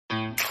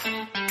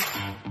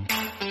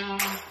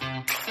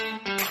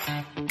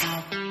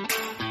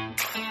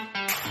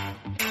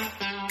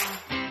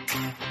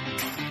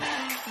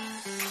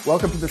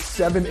Welcome to the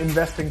 7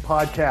 Investing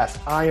Podcast.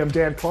 I am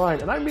Dan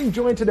Klein, and I'm being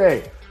joined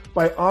today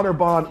by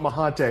Anirban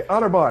Mahante.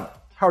 Anirban,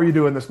 how are you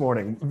doing this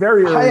morning?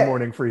 Very early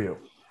morning for you.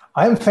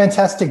 I'm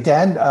fantastic,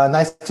 Dan.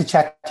 Nice to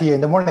chat to you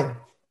in the morning.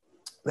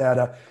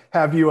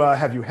 Have you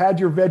had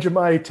your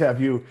Vegemite? Have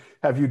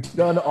you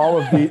done all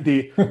of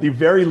the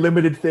very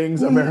limited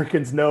things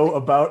Americans know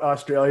about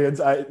Australians?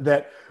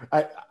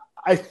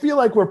 I feel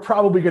like we're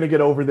probably going to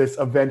get over this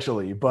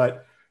eventually,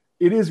 but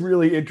it is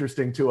really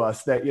interesting to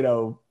us that, you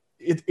know,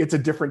 it's a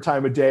different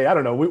time of day. I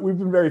don't know. We've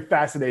been very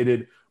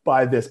fascinated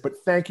by this, but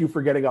thank you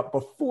for getting up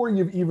before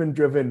you've even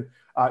driven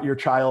your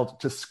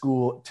child to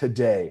school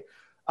today.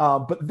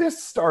 But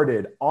this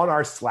started on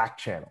our Slack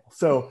channel.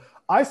 So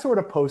I sort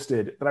of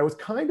posted that I was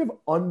kind of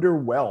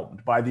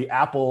underwhelmed by the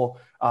Apple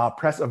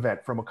press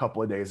event from a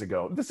couple of days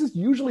ago. This is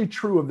usually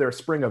true of their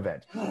spring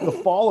event. The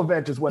fall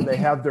event is when they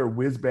have their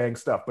whiz-bang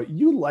stuff, but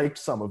you liked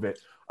some of it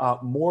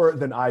more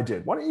than I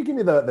did. Why don't you give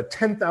me the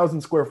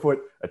 10,000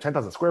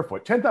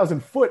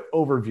 foot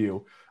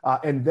overview,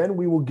 and then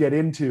we will get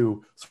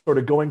into sort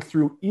of going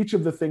through each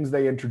of the things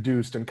they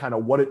introduced and kind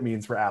of what it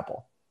means for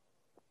Apple.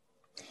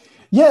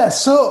 Yeah,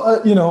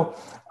 so,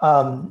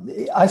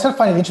 I sort of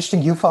find it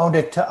interesting. You found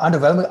it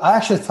underwhelming. I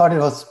actually thought it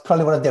was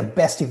probably one of their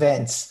best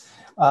events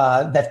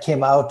that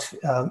came out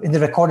in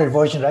the recorded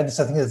version, right? This,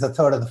 I think, is the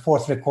third or the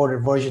fourth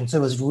recorded version. So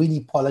it was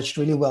really polished,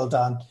 really well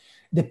done.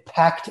 They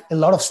packed a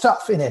lot of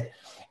stuff in it.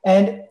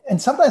 And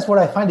sometimes what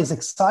I find is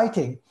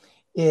exciting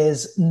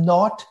is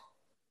not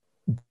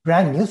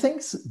brand new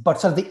things, but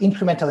sort of the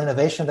incremental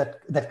innovation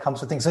that comes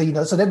with things.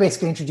 So, so they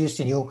basically introduced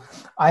a new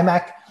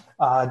iMac.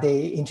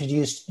 They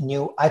introduced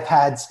new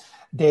iPads.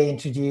 They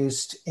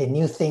introduced a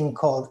new thing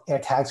called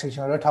AirTags, which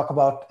I'm going to talk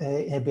about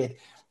in a bit.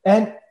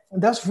 And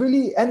that's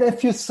really, and a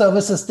few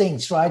services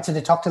things, right? So they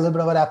talked a little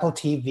bit about Apple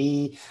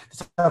TV.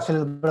 They talked a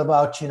little bit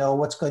about,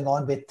 what's going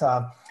on with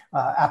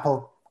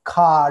Apple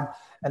Card.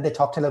 And they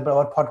talked a little bit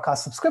about podcast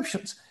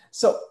subscriptions.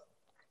 So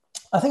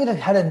I think it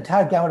had an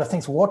entire gamut of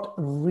things. What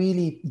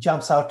really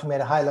jumps out to me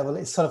at a high level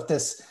is sort of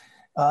this,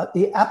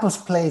 the Apple's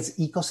Plays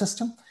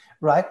ecosystem,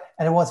 right?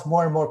 And it wants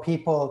more and more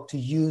people to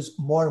use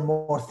more and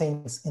more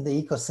things in the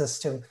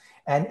ecosystem.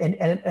 And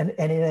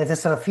in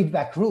this sort of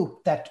feedback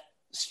loop that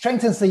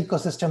strengthens the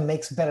ecosystem,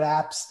 makes better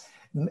apps,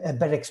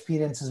 better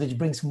experiences, which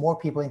brings more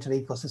people into the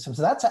ecosystem.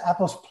 So that's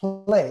Apple's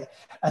Play.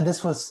 And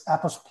this was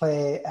Apple's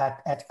Play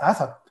at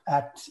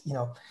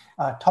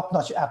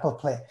top-notch Apple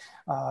Play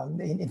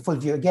in full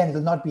view. Again, it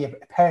will not be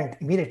apparent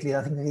immediately.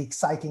 I think it'll be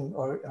exciting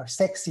or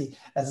sexy,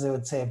 as they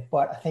would say.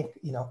 But I think,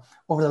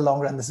 over the long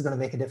run, this is going to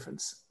make a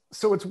difference.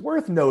 So it's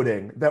worth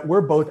noting that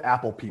we're both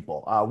Apple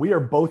people. We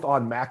are both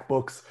on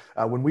MacBooks.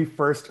 When we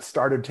first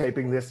started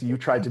taping this, you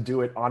tried to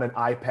do it on an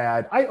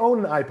iPad. I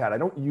own an iPad. I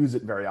don't use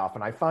it very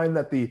often. I find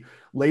that the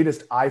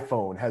latest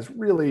iPhone has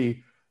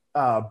really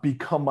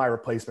become my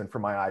replacement for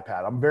my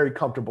iPad. I'm very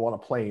comfortable on a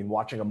plane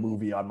watching a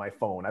movie on my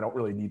phone. I don't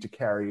really need to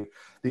carry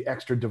the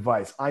extra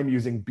device. I'm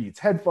using Beats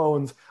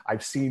headphones.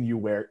 I've seen you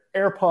wear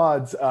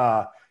AirPods,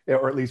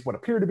 or at least what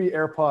appear to be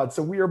AirPods.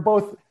 So we are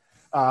both,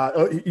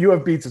 you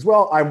have Beats as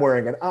well. I'm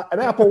wearing an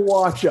Apple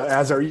Watch,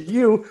 as are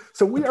you.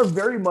 So we are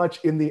very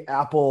much in the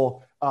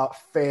Apple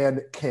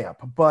fan camp.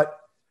 But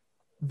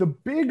the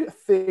big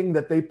thing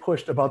that they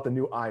pushed about the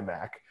new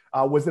iMac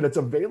was that it's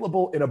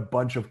available in a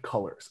bunch of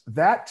colors.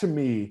 That, to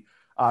me,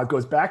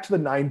 goes back to the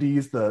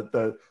 90s,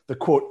 the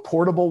quote,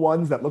 portable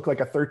ones that look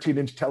like a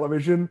 13-inch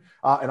television.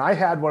 And I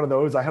had one of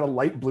those. I had a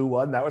light blue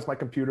one. That was my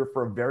computer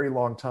for a very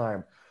long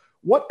time.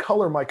 What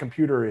color my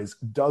computer is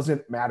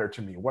doesn't matter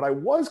to me. What I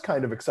was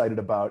kind of excited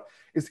about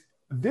is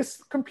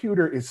this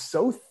computer is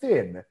so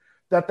thin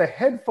that the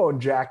headphone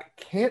jack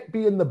can't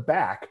be in the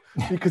back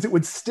because it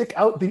would stick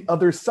out the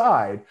other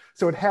side.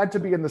 So it had to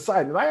be in the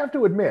side. And I have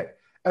to admit,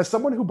 as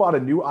someone who bought a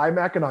new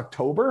iMac in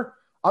October,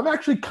 I'm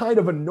actually kind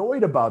of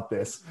annoyed about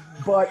this,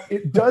 but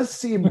it does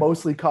seem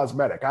mostly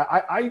cosmetic.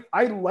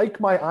 I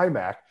like my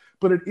iMac,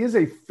 but it is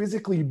a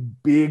physically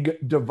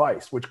big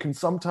device, which can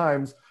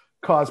sometimes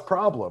cause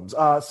problems.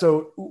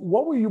 So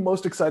what were you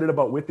most excited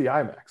about with the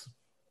iMacs?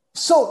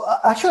 So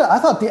actually, I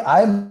thought the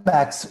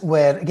iMacs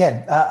were,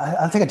 again,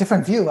 I'll take a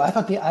different view. I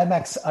thought the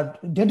iMacs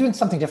they're doing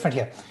something different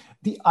here.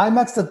 The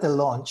iMacs that they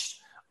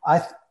launched,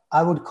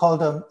 I would call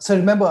them, so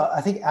remember,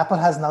 I think Apple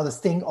has now this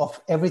thing of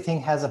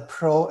everything has a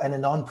Pro and a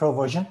non-Pro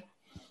version,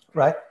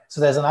 right? So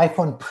there's an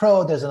iPhone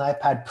Pro, there's an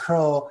iPad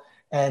Pro,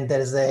 and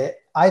there's a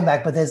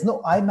iMac, but there's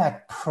no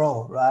iMac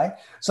Pro, right?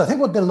 So I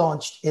think what they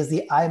launched is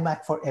the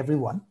iMac for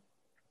everyone.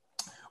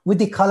 With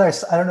the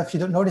colors, I don't know if you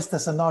don't notice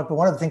this or not, but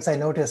one of the things I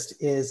noticed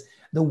is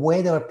the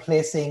way they were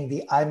placing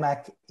the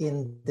iMac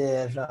in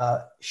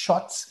their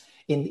shots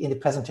in the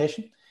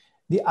presentation.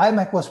 The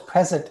iMac was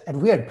present at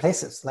weird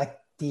places, like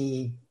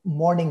the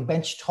morning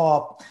bench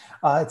top.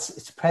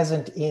 It's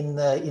present in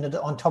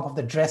on top of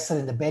the dresser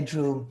in the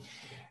bedroom.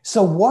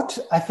 So what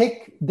I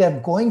think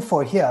they're going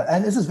for here,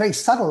 and this is very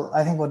subtle,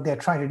 I think what they're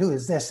trying to do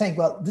is they're saying,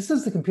 well, this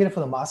is the computer for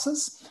the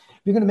masses,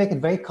 we're going to make it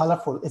very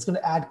colorful. It's going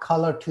to add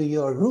color to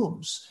your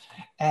rooms.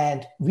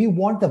 And we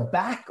want the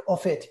back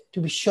of it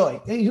to be showing.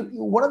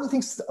 One of the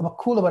things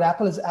cool about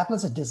Apple is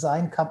a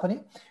design company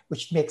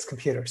which makes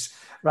computers,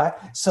 right?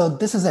 So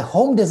this is a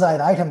home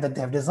design item that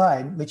they've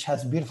designed, which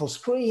has a beautiful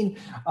screen.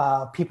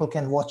 People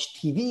can watch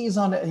TVs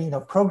on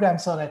it,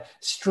 programs on it,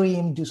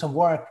 stream, do some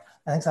work,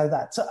 and things like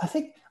that. So I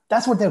think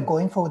that's what they're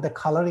going for with the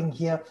coloring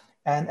here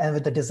and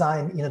with the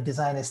design,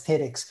 design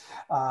aesthetics.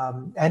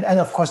 And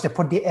of course, they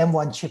put the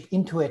M1 chip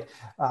into it,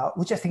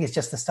 which I think is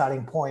just the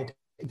starting point.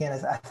 Again,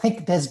 I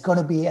think there's going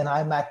to be an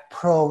iMac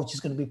Pro, which is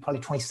going to be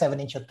probably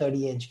 27-inch or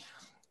 30-inch.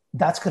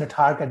 That's going to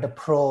target the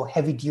pro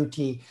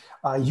heavy-duty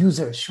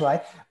users,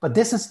 right? But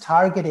this is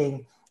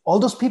targeting all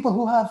those people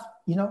who have,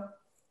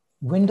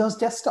 Windows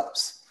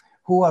desktops,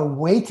 who are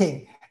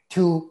waiting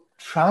to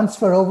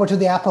transfer over to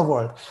the Apple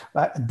world.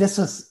 Right? This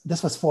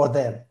was for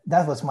them.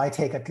 That was my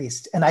take, at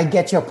least. And I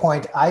get your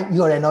point.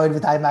 You're annoyed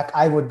with iMac.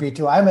 I would be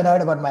too. I'm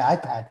annoyed about my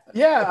iPad.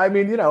 Yeah, I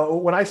mean,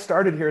 when I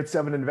started here at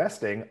Seven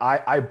Investing,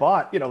 I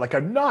bought, like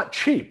a not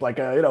cheap, like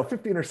a $1,500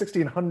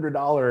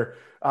 or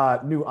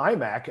 $1,600 new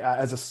iMac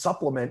as a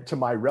supplement to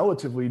my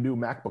relatively new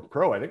MacBook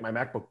Pro. I think my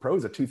MacBook Pro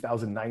is a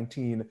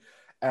 2019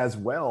 as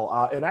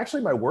well. And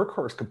actually my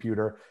workhorse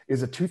computer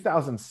is a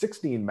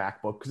 2016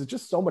 MacBook because it's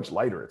just so much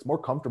lighter. It's more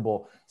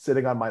comfortable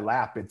sitting on my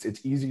lap.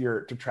 It's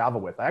easier to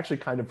travel with. I actually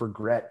kind of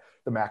regret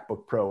the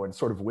MacBook Pro and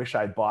sort of wish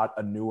I'd bought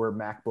a newer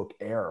MacBook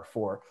Air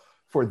for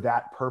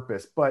that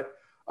purpose. But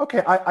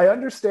okay, I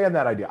understand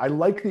that idea. I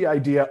like the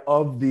idea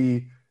of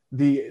the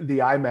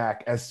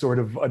iMac as sort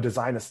of a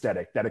design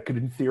aesthetic, that it could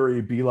in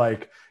theory be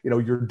like,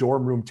 your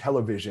dorm room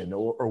television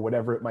or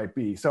whatever it might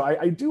be. So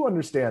I do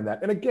understand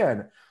that. And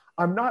again,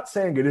 I'm not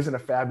saying it isn't a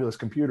fabulous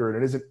computer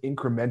and it isn't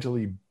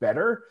incrementally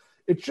better.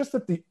 It's just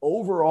that the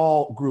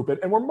overall group,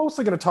 and we're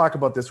mostly going to talk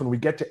about this when we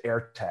get to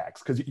AirTags,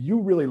 because you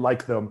really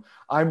like them.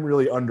 I'm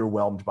really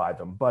underwhelmed by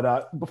them.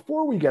 But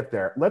before we get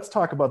there, let's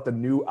talk about the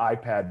new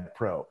iPad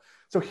Pro.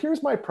 So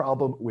here's my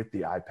problem with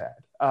the iPad.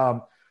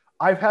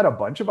 I've had a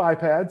bunch of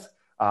iPads.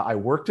 I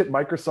worked at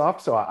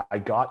Microsoft, so I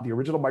got the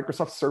original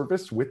Microsoft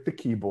Surface with the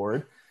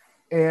keyboard.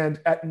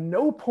 And at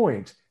no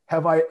point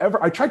have I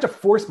tried to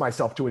force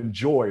myself to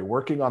enjoy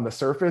working on the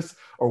Surface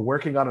or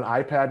working on an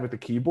iPad with a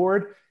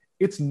keyboard.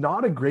 It's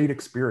not a great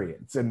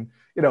experience. And,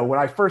 when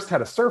I first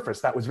had a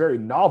Surface, that was very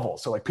novel.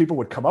 So like people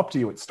would come up to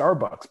you at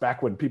Starbucks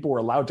back when people were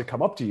allowed to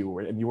come up to you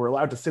and you were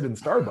allowed to sit in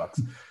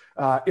Starbucks,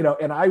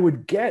 and I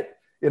would get,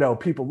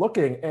 people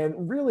looking,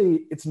 and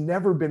really it's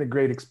never been a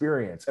great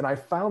experience. And I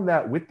found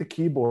that with the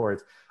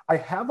keyboards, I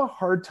have a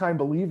hard time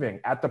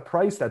believing at the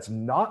price that's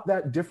not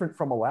that different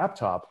from a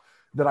laptop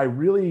that I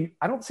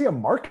don't see a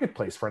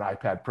marketplace for an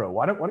iPad Pro.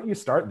 Why don't you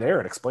start there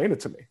and explain it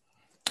to me?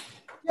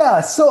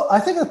 Yeah, so I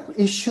think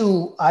the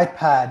issue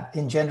iPad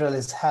in general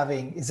is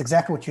having is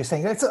exactly what you're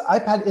saying.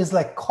 iPad is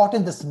like caught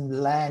in this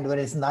land where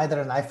it's neither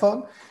an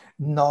iPhone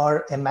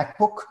nor a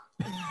MacBook,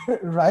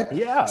 right?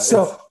 Yeah.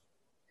 So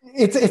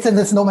it's in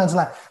this no man's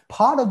land.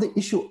 Part of the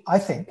issue, I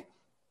think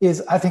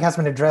has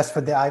been addressed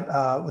with the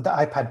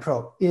iPad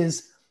Pro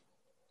is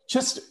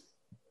just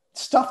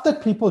stuff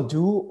that people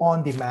do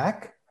on the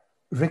Mac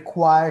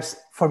requires,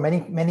 for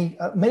many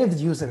of the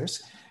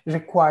users,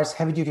 requires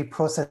heavy duty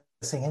processing,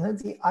 and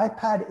the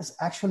iPad is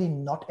actually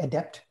not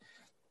adept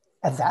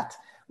at that,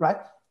 right?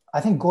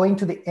 I think going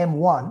to the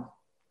M1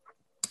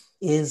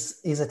 is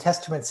a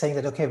testament saying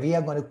that, okay, we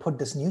are going to put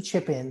this new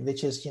chip in,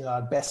 which is,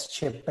 our best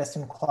chip, best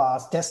in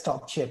class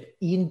desktop chip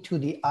into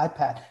the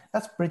iPad.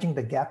 That's bridging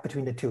the gap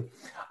between the two.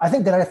 I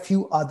think there are a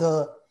few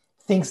other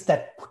things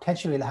that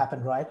potentially will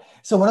happen, right?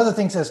 So one of the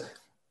things is,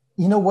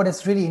 what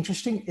is really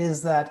interesting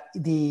is that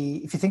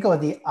if you think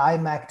about the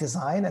iMac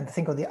design and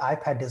think of the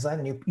iPad design,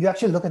 and you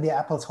actually look at the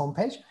Apple's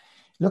homepage,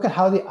 look at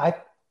how the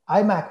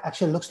iMac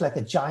actually looks like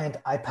a giant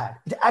iPad.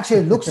 It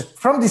actually looks,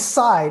 from the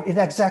side, it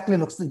exactly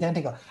looks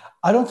identical.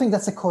 I don't think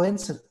that's a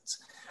coincidence.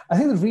 I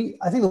think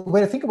the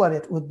way to think about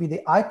it would be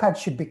the iPad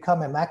should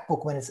become a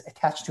MacBook when it's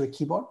attached to a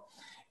keyboard,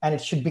 and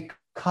it should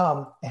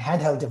become a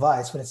handheld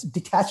device when it's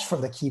detached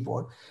from the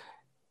keyboard.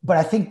 But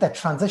I think that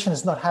transition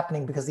is not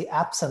happening because the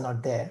apps are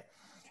not there.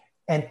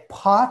 And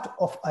part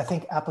of, I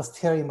think, Apple's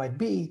theory might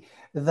be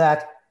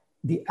that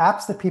the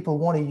apps that people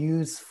want to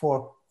use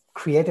for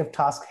creative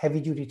tasks,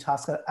 heavy-duty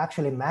tasks, are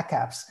actually Mac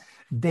apps.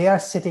 They are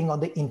sitting on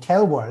the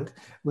Intel world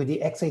with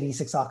the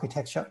x86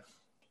 architecture.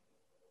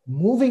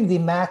 Moving the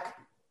Mac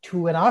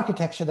to an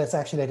architecture that's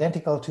actually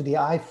identical to the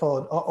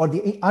iPhone or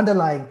the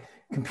underlying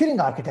computing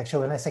architecture,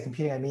 when I say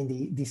computing, I mean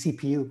the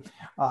CPU,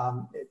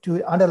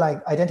 to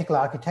underlying identical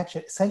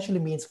architecture essentially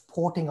means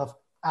porting of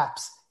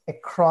apps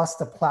across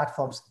the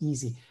platforms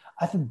easy.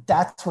 I think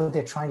that's what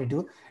they're trying to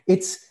do.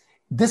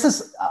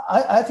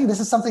 I think this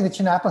is something that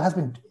Apple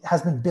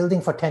has been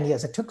building for 10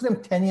 years. It took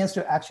them 10 years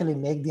to actually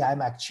make the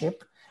iMac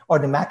chip or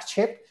the Mac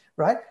chip,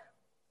 right?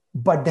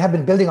 But they have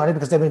been building on it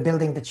because they've been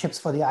building the chips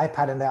for the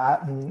iPad and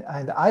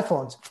the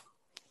iPhones.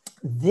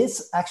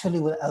 This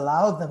actually will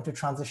allow them to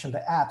transition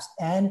the apps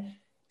and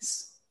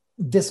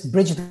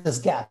bridge this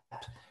gap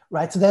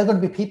right? So there are going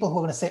to be people who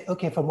are going to say,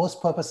 okay, for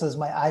most purposes,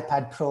 my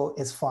iPad Pro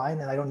is fine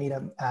and I don't need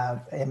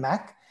a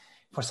Mac.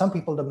 For some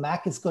people, the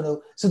Mac is going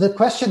to, so the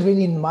question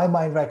really in my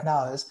mind right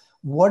now is,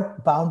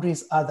 what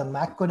boundaries are the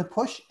Mac going to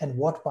push and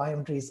what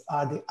boundaries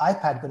are the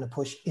iPad going to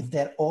push if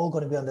they're all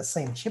going to be on the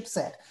same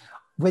chipset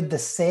with the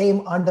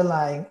same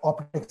underlying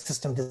operating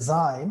system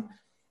design?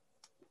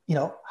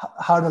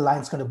 How the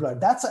line's going to blur.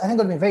 That's, I think,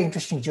 going to be a very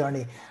interesting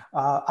journey.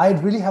 I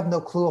really have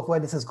no clue of where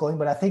this is going,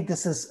 but I think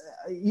this is,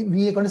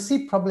 we are going to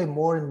see probably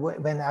more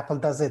when Apple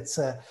does its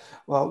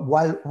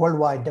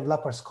worldwide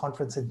developers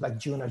conference in like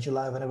June or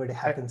July, whenever it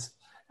happens.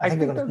 I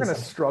think they're going to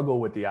struggle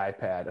with the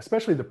iPad,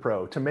 especially the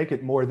Pro, to make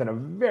it more than a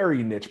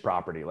very niche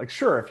property. Like,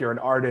 sure, if you're an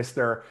artist,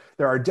 there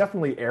are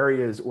definitely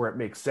areas where it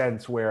makes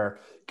sense where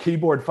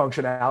keyboard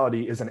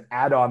functionality is an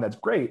add-on that's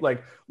great.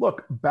 Like,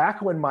 look,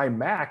 back when my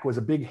Mac was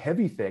a big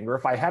heavy thing, or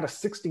if I had a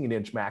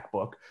 16-inch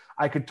MacBook,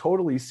 I could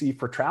totally see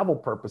for travel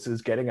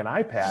purposes getting an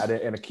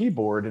iPad and a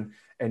keyboard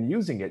and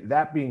using it.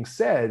 That being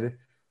said,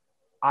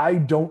 I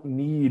don't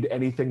need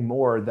anything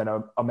more than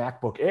a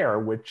MacBook Air,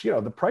 which,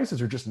 the prices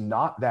are just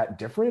not that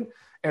different.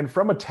 And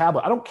from a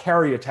tablet, I don't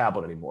carry a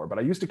tablet anymore, but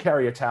I used to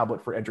carry a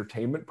tablet for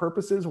entertainment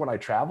purposes when I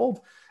traveled.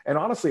 And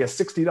honestly, a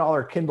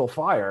 $60 Kindle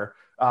Fire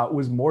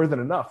was more than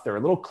enough. They're a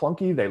little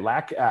clunky. They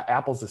lack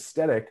Apple's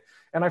aesthetic.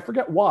 And I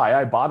forget why.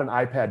 I bought an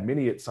iPad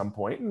mini at some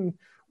point, and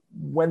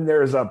when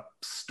there's a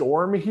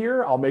storm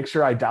here, I'll make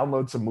sure I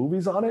download some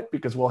movies on it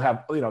because we'll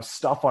have,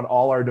 stuff on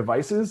all our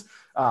devices.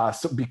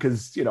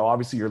 Because,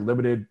 obviously you're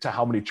limited to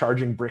how many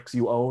charging bricks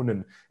you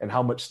own and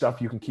how much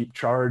stuff you can keep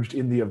charged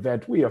in the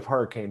event. We have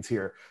hurricanes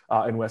here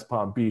in West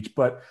Palm Beach,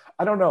 but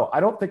I don't know.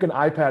 I don't think an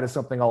iPad is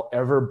something I'll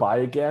ever buy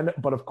again.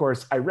 But of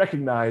course, I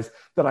recognize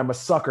that I'm a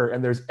sucker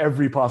and there's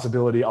every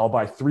possibility I'll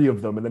buy 3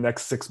 of them in the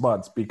next 6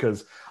 months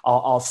because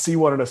I'll see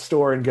one in a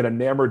store and get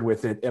enamored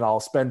with it and I'll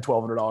spend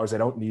 $1,200 I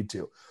don't need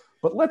to.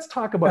 But let's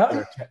talk about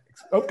AirTags.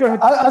 Oh, go ahead.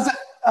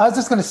 I was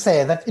just going to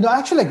say that, I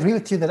actually agree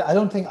with you that I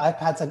don't think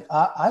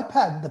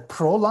iPad, the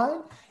Pro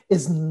line,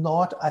 is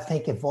not, I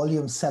think, a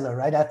volume seller,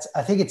 right?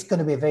 I think it's going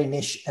to be a very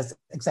niche, as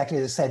exactly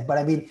as you said. But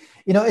I mean,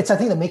 it's, I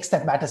think, the mix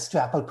that matters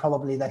to Apple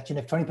probably that,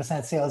 if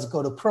 20% sales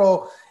go to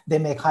Pro, they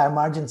make higher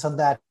margins on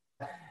that.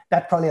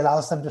 That probably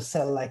allows them to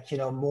sell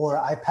more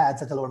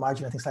iPads at a lower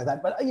margin and things like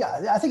that. But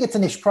yeah, I think it's a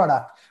niche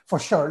product for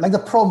sure. Like the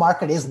Pro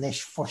market is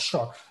niche for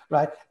sure,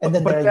 right? And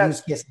then there are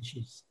use case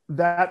issues.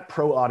 That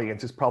Pro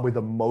audience is probably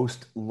the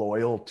most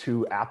loyal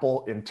to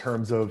Apple in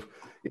terms of,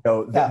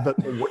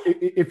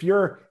 if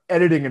you're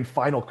editing in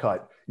Final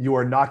Cut, you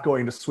are not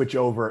going to switch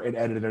over and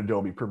edit in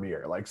Adobe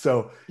Premiere.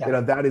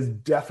 That is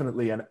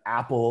definitely an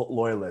Apple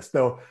loyalist.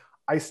 Though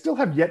I still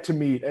have yet to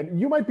meet, and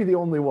you might be the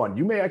only one,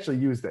 you may actually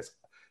use this.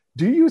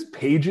 Do you use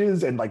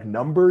Pages and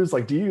Numbers?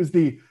 Do you use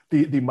the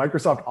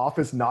Microsoft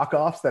Office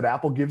knockoffs that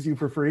Apple gives you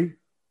for free?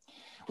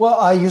 Well,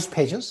 I use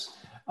Pages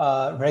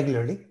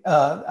regularly.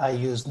 I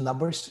use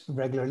Numbers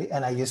regularly,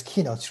 and I use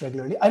Keynotes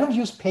regularly. I don't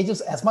use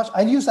Pages as much.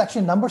 I use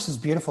actually Numbers is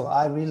beautiful.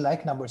 I really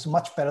like Numbers,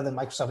 much better than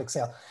Microsoft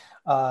Excel.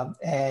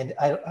 And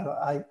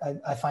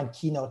I find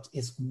Keynote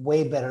is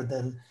way better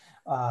than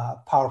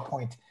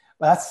PowerPoint.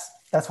 But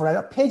that's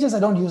what Pages I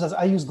don't use.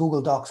 I use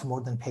Google Docs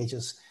more than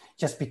Pages,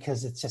 just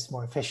because it's just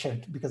more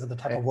efficient because of the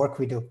type of work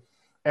we do.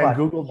 And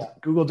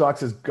Google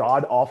Docs is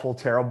god awful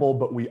terrible,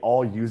 but we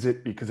all use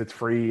it because it's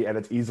free and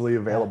it's easily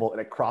available and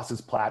it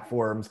crosses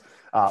platforms.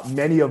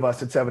 Many of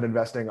us at 7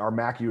 Investing are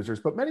Mac users,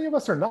 but many of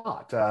us are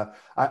not.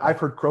 I've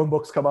heard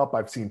Chromebooks come up.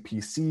 I've seen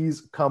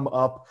PCs come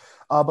up.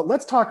 But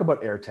let's talk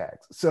about AirTags.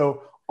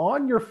 So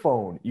on your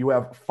phone, you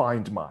have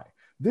Find My.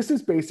 This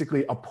is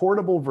basically a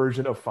portable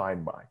version of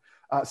Find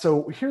My.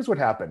 So here's what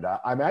happened.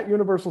 I'm at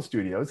Universal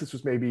Studios. This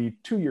was maybe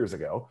 2 years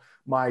ago.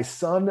 My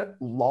son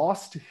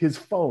lost his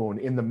phone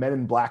in the Men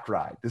in Black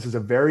ride. This is a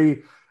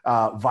very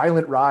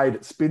violent ride.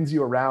 It spins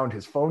you around.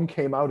 His phone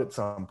came out at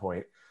some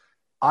point.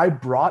 I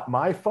brought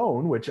my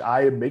phone, which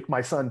I make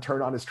my son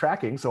turn on his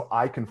tracking so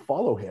I can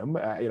follow him.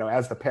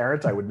 As the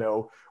parent, I would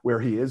know where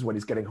he is when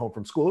he's getting home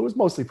from school. It was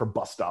mostly for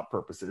bus stop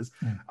purposes.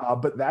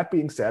 But that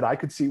being said, I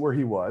could see where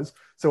he was.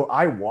 So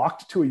I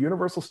walked to a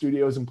Universal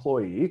Studios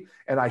employee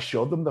and I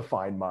showed them the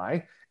Find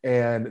My.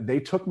 And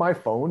they took my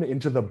phone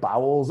into the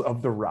bowels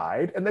of the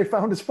ride and they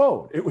found his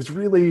phone. It was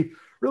really,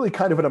 really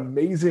kind of an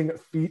amazing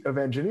feat of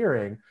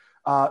engineering.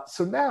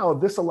 So now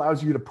this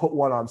allows you to put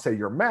one on, say,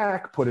 your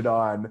Mac, put it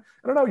on,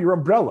 I don't know, your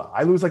umbrella.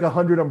 I lose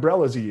 100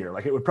 umbrellas a year.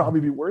 It would probably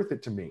be worth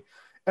it to me.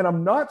 And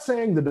I'm not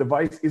saying the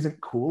device isn't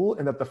cool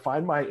and that the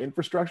Find My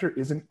infrastructure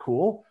isn't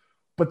cool,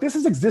 but this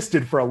has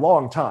existed for a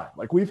long time.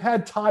 We've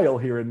had Tile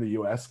here in the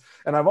US,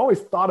 and I've always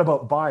thought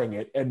about buying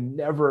it and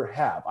never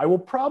have. I will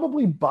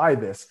probably buy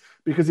this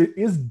because it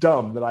is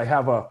dumb that I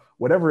have a,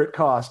 whatever it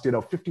cost,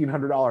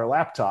 $1,500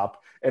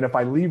 laptop. And if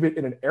I leave it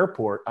in an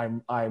airport,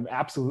 I'm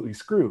absolutely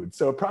screwed.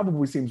 So it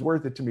probably seems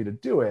worth it to me to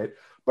do it.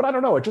 But I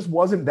don't know, it just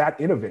wasn't that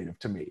innovative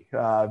to me.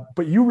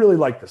 But you really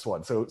like this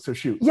one, so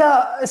shoot.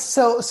 Yeah,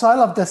 so I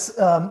love this.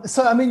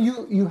 So I mean,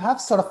 you have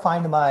sort of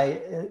Find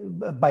My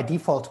by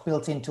default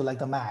built into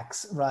the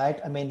Macs, right?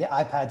 I mean, the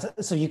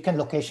iPads, so you can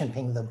location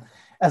ping them.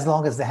 as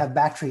long as they have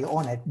battery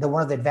on it.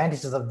 One of the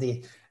advantages of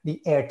the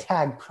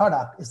AirTag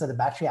product is that the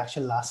battery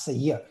actually lasts a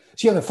year.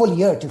 So you have a full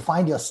year to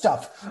find your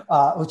stuff,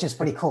 which is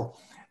pretty cool.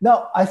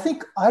 Now, I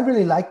think I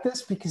really like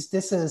this because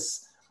this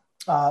is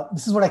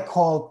what I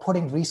call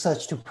putting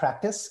research to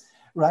practice,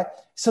 right?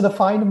 So the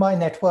Find My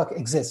network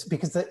exists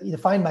because the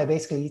Find My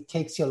basically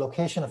takes your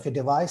location of your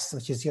device,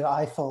 which is your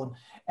iPhone,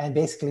 and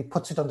basically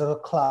puts it onto the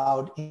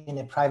cloud in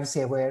a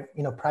privacy-aware,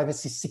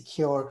 privacy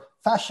secure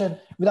fashion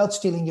without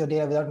stealing your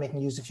data, without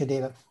making use of your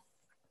data.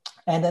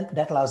 And then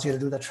that allows you to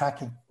do the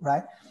tracking,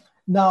 right?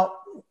 Now,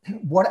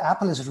 what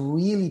Apple is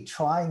really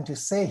trying to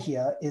say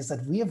here is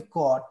that we have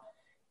got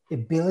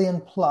 1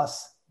 billion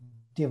plus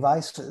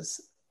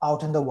devices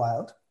out in the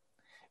wild.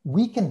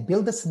 We can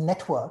build this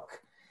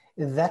network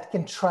that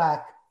can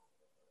track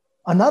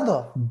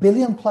another 1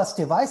 billion plus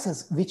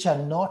devices which are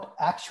not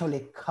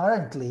actually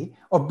currently,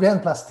 or 1 billion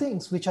plus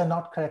things which are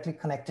not correctly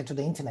connected to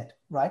the internet,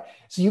 right?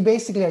 So you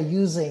basically are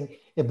using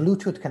a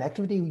Bluetooth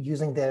connectivity,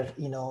 using their,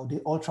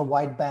 the ultra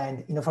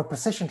wideband, for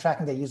precision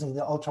tracking, they're using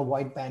the ultra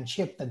wideband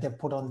chip that they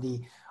put on the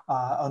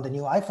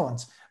new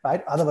iPhones,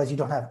 right? Otherwise, you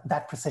don't have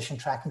that precision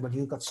tracking, but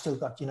you've still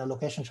got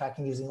location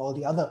tracking using all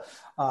the other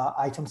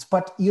items.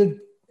 But you're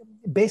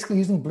basically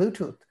using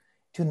Bluetooth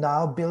to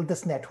now build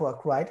this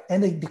network, right?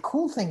 And the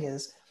cool thing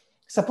is,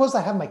 suppose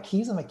I have my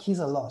keys and my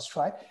keys are lost,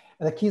 right?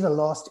 And the keys are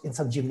lost in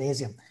some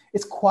gymnasium.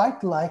 It's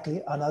quite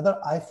likely another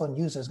iPhone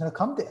user is going to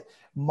come there.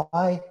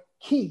 My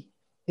key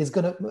is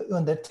going to,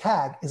 on the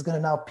tag, is going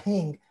to now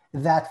ping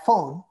that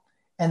phone.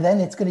 And then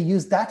it's going to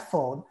use that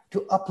phone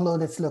to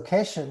upload its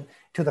location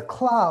to the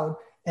cloud.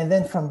 And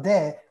then from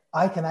there,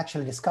 I can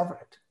actually discover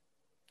it,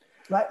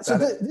 right? So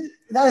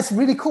that is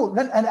really cool.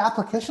 And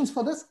applications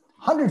for this,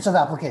 hundreds of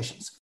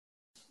applications.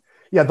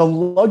 Yeah, the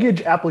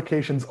luggage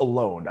applications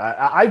alone.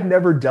 I've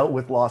never dealt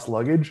with lost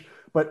luggage,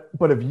 but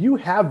if you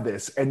have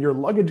this and your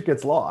luggage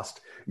gets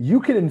lost,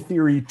 you can, in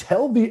theory,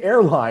 tell the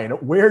airline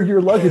where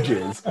your luggage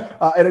is,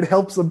 and it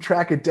helps them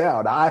track it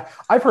down.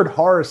 I've heard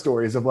horror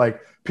stories of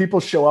people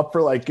show up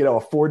for a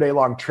 4-day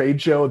long trade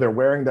show. They're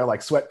wearing their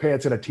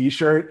sweatpants and a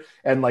t-shirt,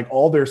 and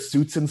all their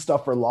suits and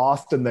stuff are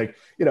lost. And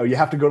you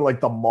have to go to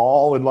the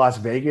mall in Las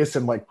Vegas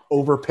and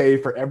overpay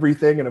for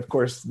everything. And of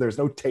course, there's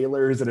no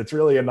tailors, and it's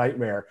really a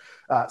nightmare.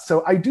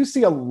 So I do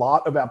see a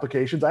lot of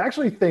applications. I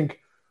actually think,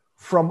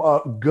 from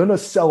a gonna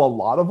sell a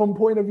lot of them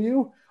point of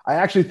view, I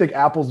actually think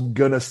Apple's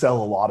gonna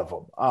sell a lot of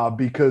them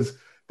because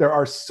there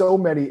are so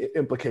many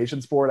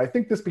implications for it. I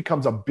think this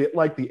becomes a bit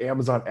like the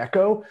Amazon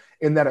Echo,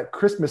 in that at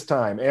Christmas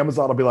time,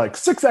 Amazon will be like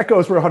 6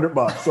 Echoes for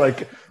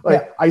 $100.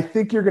 Yeah. I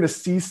think you're going to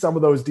see some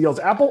of those deals.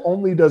 Apple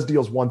only does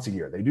deals once a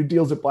year. They do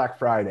deals at Black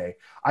Friday.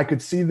 I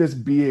could see this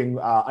being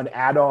an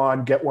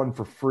add-on, get one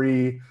for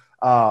free.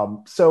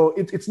 So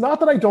it's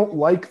not that I don't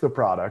like the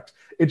product.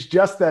 It's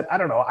just that, I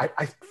don't know,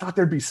 I thought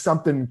there'd be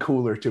something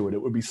cooler to it.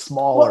 It would be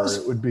smaller.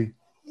 It would be.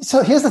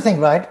 So here's the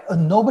thing, right?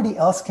 Nobody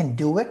else can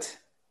do it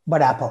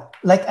but Apple,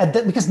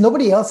 because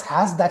nobody else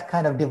has that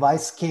kind of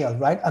device scale,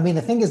 right? I mean,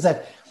 the thing is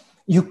that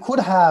you could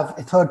have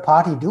a third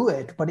party do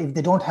it, but if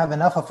they don't have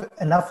enough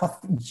of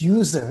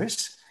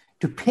users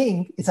to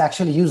ping, it's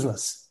actually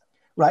useless,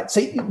 right?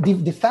 So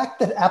the fact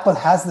that Apple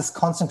has this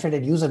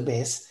concentrated user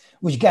base,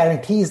 which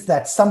guarantees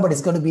that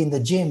somebody's going to be in the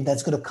gym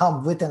that's going to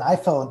come with an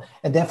iPhone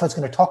and therefore it's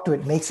going to talk to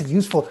it, makes it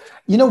useful.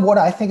 You know what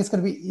I think it's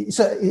going to be?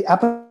 So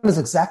Apple is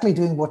exactly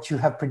doing what you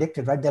have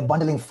predicted, right? They're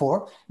bundling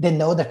 4. They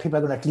know that people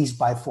are going to at least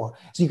buy 4.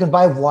 So you can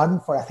buy one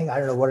for, I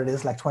don't know what it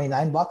is,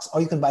 $29,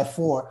 or you can buy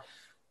 4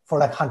 for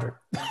 100.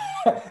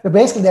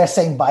 Basically, they're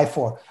saying buy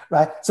 4,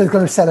 right? So it's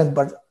going to sell it,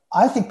 but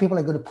I think people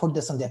are going to put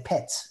this on their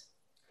pets.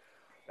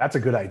 That's a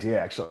good idea,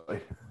 actually.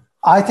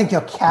 I think your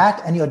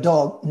cat and your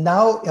dog,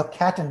 now your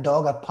cat and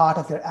dog are part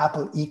of your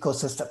Apple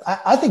ecosystem.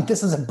 I think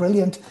this is a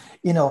brilliant,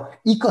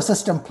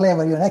 ecosystem play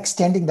where you're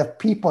extending the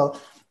people.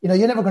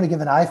 You're never going to give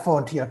an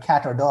iPhone to your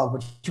cat or dog,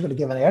 but you're going to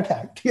give an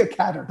AirTag to your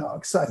cat or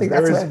dog. So I think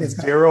that's where it is.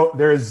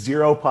 There is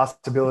zero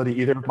possibility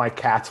either of my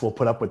cats will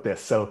put up with this.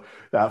 So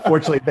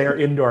fortunately, they are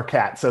indoor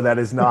cats, so that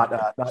is not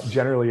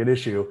generally an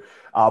issue.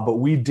 But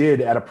we did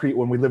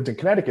when we lived in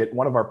Connecticut,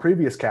 one of our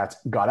previous cats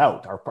got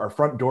out. Our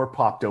front door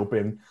popped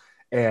open,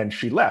 and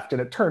she left.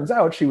 And it turns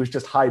out she was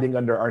just hiding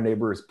under our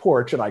neighbor's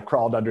porch, and I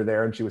crawled under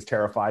there, and she was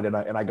terrified, and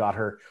I got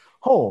her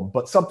home.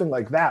 But something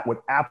like that would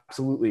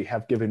absolutely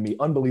have given me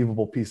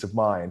unbelievable peace of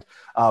mind.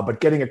 But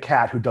getting a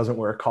cat who doesn't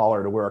wear a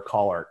collar to wear a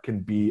collar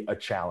can be a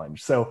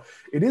challenge. So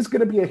it is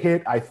going to be a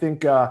hit. I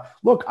think,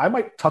 look, I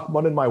might tuck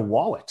one in my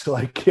wallet.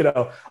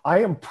 I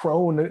am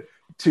prone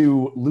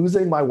to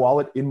losing my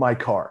wallet in my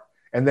car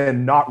and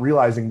then not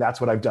realizing that's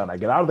what I've done. I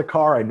get out of the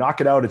car, I knock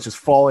it out, it's just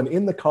fallen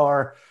in the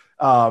car.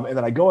 And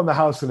then I go in the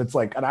house and it's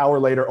an hour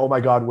later, oh my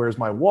God, where's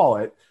my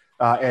wallet?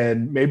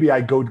 And maybe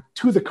I go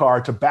to the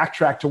car to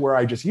backtrack to where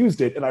I just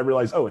used it. And I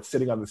realize, oh, it's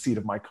sitting on the seat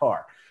of my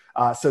car.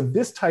 So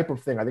this type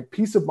of thing, I think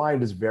peace of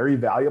mind is very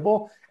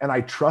valuable. And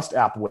I trust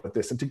Apple with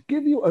this. And to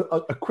give you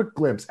a quick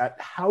glimpse at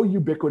how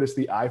ubiquitous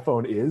the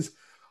iPhone is,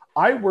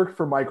 I worked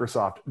for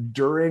Microsoft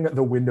during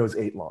the Windows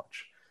 8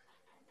 launch.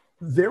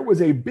 there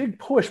was a big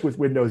push with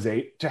Windows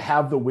 8 to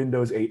have the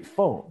Windows 8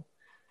 phone.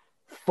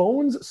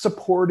 Phones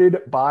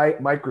supported by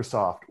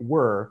Microsoft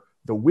were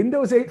the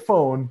Windows 8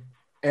 phone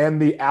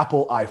and the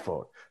Apple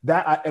iPhone.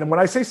 And when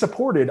I say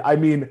supported, I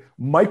mean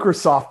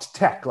Microsoft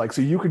tech. Like,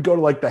 so you could go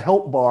to like the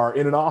help bar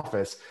in an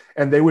office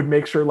and they would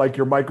make sure like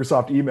your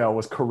Microsoft email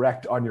was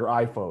correct on your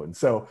iPhone.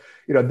 So,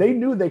 they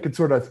knew they could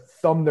sort of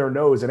thumb their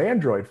nose at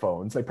Android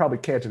phones. They probably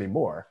can't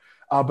anymore.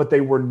 But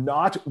they were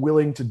not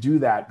willing to do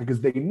that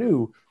because they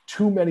knew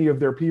too many of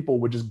their people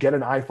would just get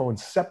an iPhone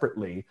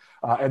separately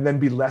and then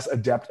be less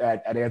adept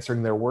at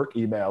answering their work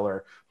email,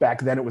 or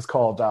back then it was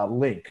called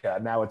Link.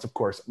 Now it's, of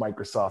course,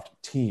 Microsoft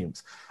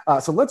Teams.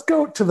 So let's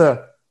go to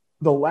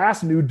the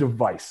last new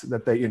device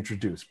that they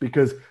introduced,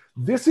 because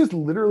this is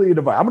literally a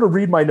device. I'm going to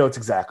read my notes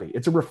exactly.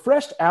 It's a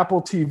refreshed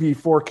Apple TV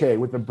 4K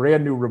with a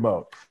brand new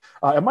remote.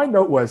 And my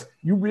note was,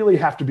 you really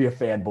have to be a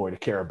fanboy to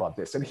care about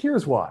this. And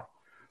here's why.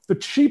 The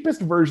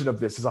cheapest version of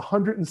this is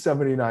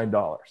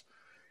 $179.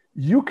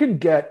 You can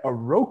get a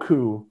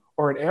Roku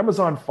or an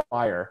Amazon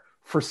Fire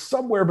for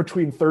somewhere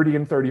between $30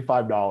 and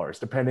 $35,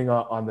 depending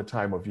on the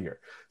time of year.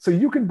 So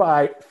you can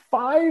buy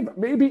 5,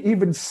 maybe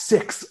even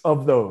 6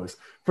 of those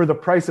for the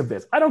price of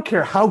this. I don't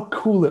care how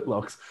cool it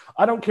looks.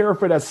 I don't care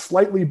if it has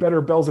slightly better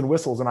bells and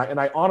whistles. And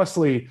I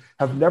honestly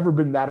have never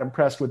been that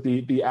impressed with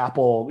the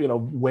Apple,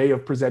 way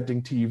of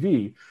presenting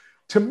TV.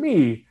 To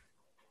me,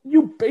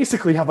 you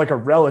basically have like a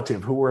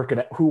relative who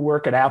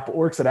works at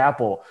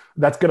Apple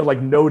that's going to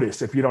like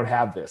notice if you don't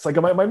have this. Like,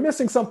 am I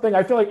missing something?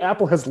 I feel like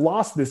Apple has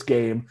lost this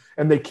game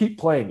and they keep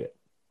playing it.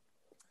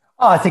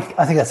 Oh, I think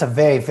that's a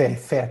very, very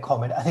fair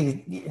comment. I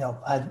think,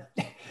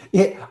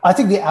 I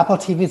think the Apple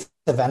TV is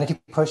a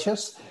vanity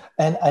purchase.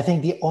 And I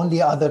think the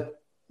only other,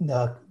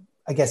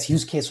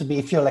 use case would be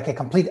if you're like a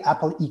complete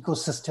Apple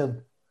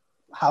ecosystem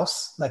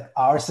house, like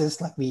ours is,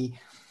 like the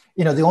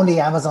only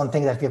Amazon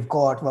thing that we've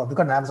got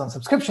an Amazon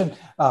subscription,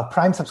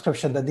 Prime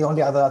subscription, that the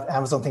only other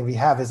Amazon thing we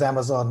have is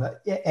Amazon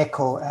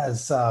Echo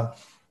as Amazon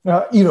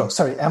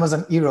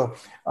Eero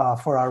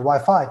for our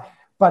Wi-Fi.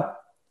 But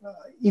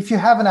if you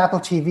have an Apple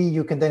TV,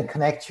 you can then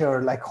connect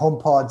your like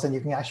HomePods, and you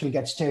can actually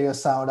get stereo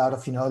sound out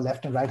of,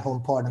 left and right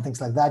HomePod and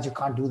things like that. You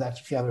can't do that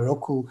if you have a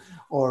Roku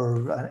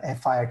or an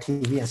Fire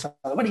TV and so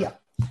on. But yeah,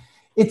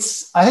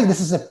 I think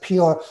this is a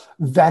pure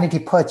vanity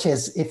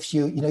purchase. If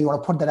you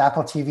want to put that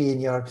Apple TV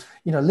in your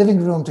living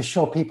room to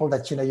show people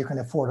that you can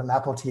afford an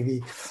Apple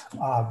TV.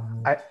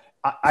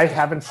 I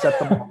haven't set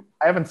them.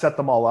 I haven't set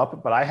them all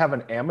up, but I have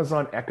an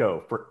Amazon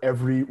Echo for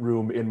every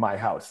room in my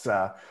house.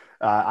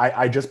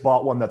 I just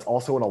bought one that's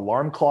also an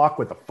alarm clock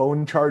with a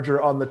phone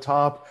charger on the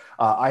top.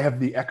 I have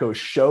the Echo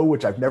Show,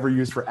 which I've never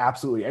used for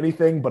absolutely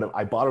anything, but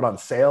I bought it on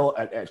sale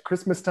at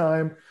Christmas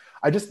time.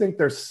 I just think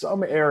there's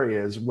some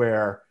areas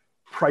where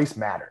price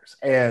matters,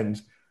 and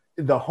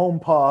the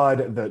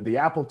HomePod, the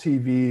Apple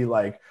TV,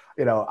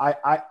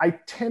 I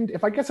tend,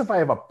 if I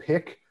have a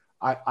pick,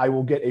 I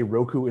will get a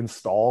Roku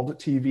installed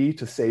TV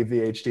to save the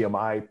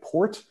HDMI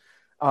port.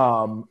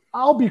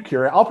 I'll be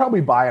curious. I'll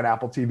probably buy an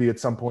Apple TV at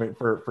some point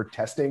for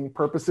testing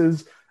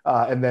purposes.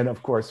 And then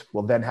of course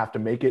we'll then have to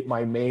make it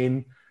my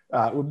main,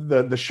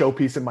 the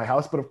showpiece in my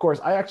house. But of course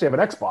I actually have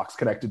an Xbox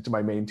connected to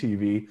my main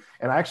TV,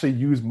 and I actually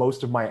use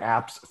most of my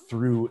apps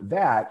through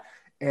that.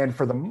 And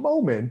for the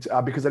moment,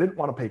 because I didn't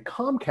want to pay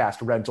Comcast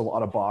rental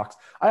on a box,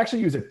 I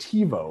actually use a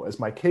TiVo as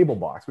my cable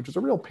box, which is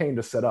a real pain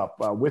to set up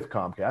with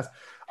Comcast.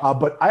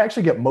 But I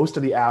actually get most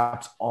of the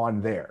apps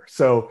on there.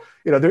 So,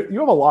 you have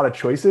a lot of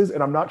choices,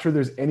 and I'm not sure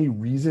there's any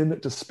reason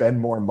to spend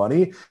more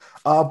money.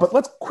 But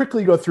let's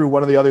quickly go through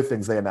one of the other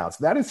things they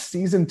announced. That is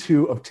season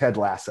 2 of Ted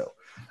Lasso.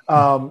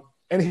 And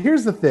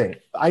here's the thing.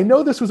 I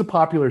know this was a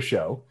popular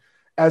show.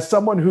 As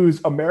someone whose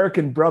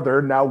American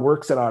brother now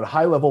works at a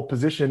high-level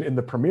position in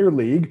the Premier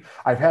League,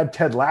 I've had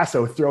Ted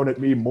Lasso thrown at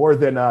me more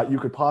than you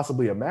could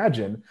possibly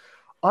imagine.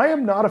 I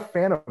am not a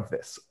fan of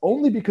this,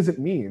 only because it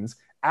means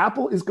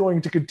Apple is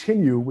going to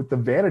continue with the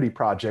vanity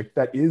project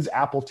that is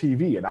Apple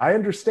TV. And I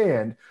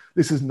understand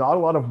this is not a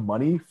lot of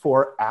money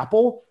for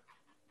Apple,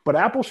 but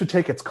Apple should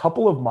take its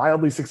couple of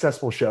mildly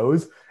successful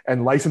shows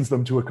and license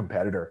them to a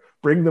competitor,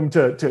 bring them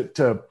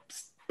to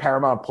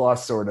Paramount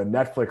Plus or to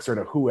Netflix or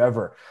to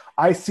whoever.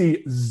 I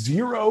see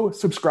 0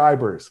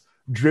 subscribers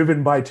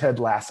driven by Ted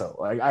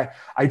Lasso.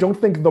 I don't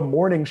think the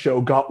morning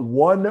show got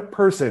 1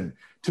 person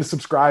to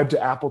subscribe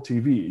to Apple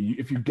TV.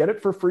 If you get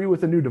it for free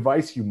with a new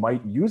device, you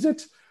might use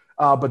it.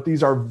 But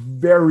these are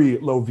very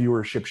low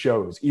viewership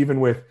shows,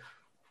 even with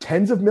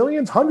tens of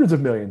millions, hundreds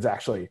of millions,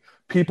 actually,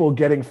 people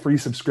getting free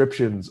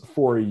subscriptions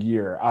for a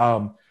year.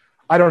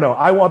 I don't know.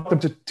 I want them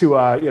to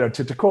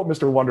quote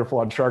Mr. Wonderful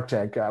on Shark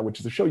Tank, which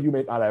is a show you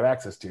may not have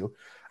access to.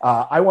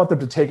 I want them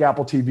to take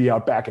Apple TV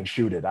out back and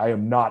shoot it. I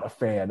am not a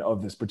fan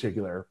of this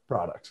particular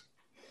product.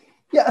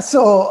 Yeah,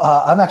 so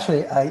I'm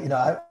actually,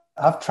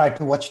 I've tried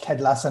to watch Ted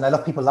Lasso, and I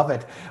love people love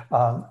it.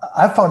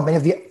 I've found many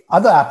of the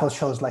other Apple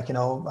shows,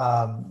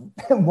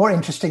 more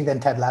interesting than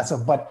Ted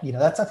Lasso, but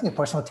that's, I think, a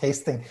personal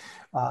taste thing.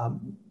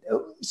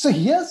 So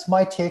here's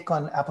my take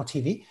on Apple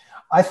TV.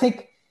 I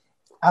think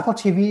Apple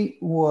TV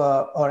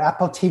or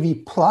Apple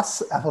TV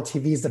Plus. Apple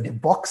TV is the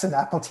box, and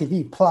Apple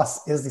TV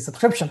Plus is the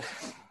subscription.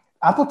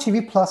 Apple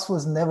TV Plus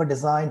was never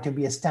designed to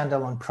be a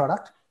standalone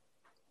product.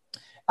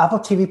 Apple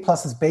TV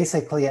Plus is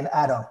basically an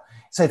add-on.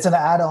 So it's an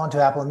add-on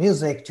to Apple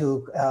Music,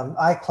 to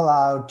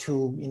iCloud,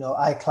 to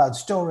iCloud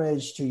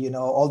storage, to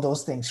all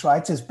those things,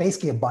 right? So it's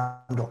basically a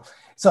bundle.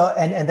 So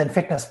and then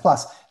Fitness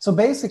Plus. So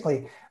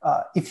basically,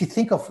 if you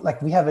think of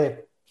like we have a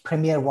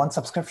Premiere One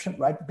subscription,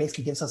 right?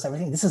 Basically gives us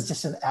everything. This is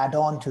just an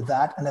add-on to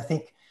that, and I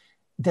think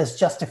there's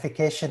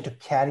justification to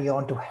carry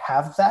on to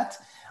have that.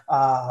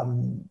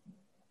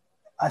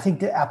 I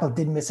think that Apple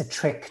did miss a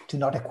trick to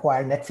not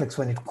acquire Netflix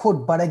when it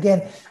could. But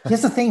again,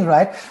 here's the thing,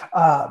 right?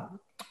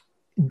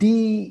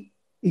 The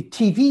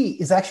TV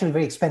is actually a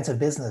very expensive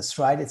business,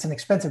 right? It's an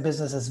expensive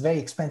business. It's very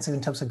expensive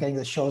in terms of getting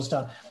the shows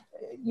done.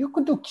 You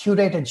could do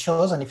curated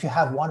shows, and if you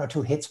have 1 or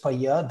 2 hits per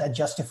year, that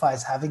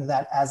justifies having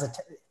that as an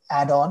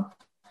add-on.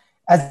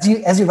 As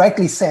you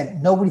rightly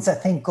said, nobody's, I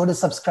think, going to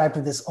subscribe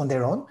to this on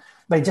their own,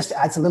 but it just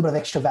adds a little bit of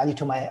extra value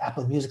to my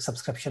Apple Music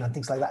subscription and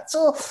things like that.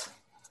 So,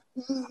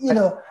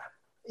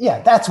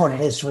 yeah, that's what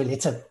it is, really.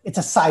 It's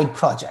a side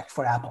project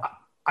for Apple.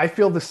 I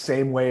feel the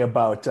same way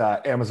about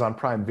Amazon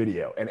Prime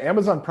Video. And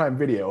Amazon Prime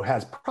Video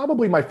has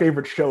probably my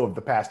favorite show of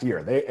the past year.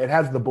 It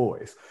has The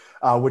Boys,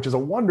 which is a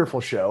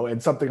wonderful show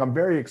and something I'm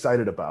very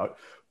excited about.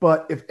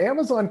 But if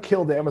Amazon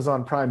killed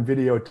Amazon Prime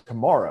Video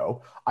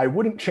tomorrow, I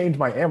wouldn't change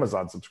my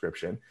Amazon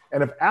subscription.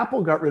 And if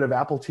Apple got rid of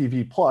Apple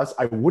TV Plus,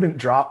 I wouldn't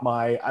drop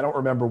I don't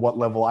remember what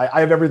level. I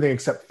have everything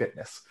except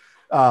fitness.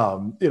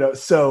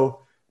 So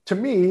to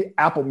me,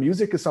 Apple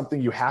Music is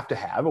something you have to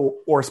have,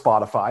 or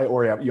Spotify,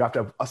 or you have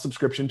to have a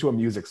subscription to a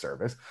music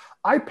service.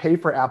 I pay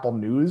for Apple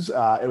News,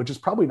 which is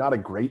probably not a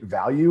great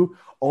value,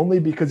 only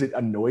because it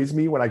annoys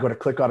me when I go to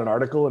click on an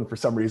article and for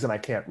some reason I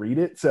can't read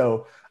it.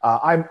 So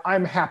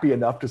I'm happy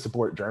enough to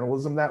support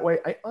journalism that way.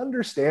 I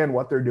understand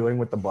what they're doing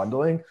with the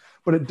bundling,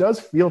 but it does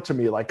feel to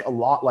me like a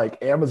lot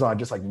like Amazon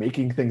just like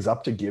making things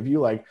up to give you.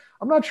 Like,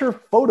 I'm not sure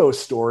photo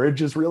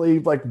storage is really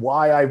like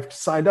why I've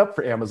signed up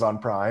for Amazon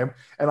Prime.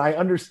 And I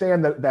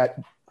understand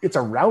that it's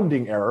a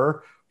rounding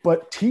error,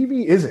 but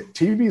TV isn't.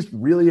 TV is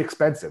really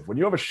expensive. When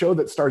you have a show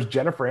that stars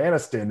Jennifer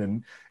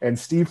Aniston and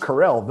Steve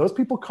Carell, those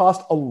people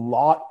cost a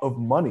lot of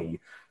money.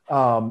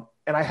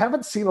 And I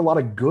haven't seen a lot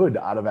of good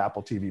out of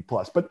Apple TV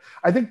Plus, but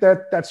I think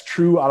that's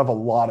true out of a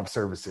lot of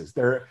services.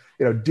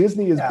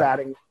 Disney is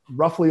batting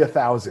roughly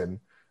 1,000,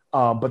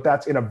 but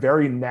that's in a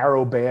very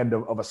narrow band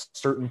of a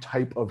certain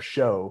type of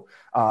show.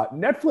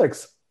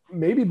 Netflix,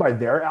 maybe by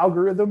their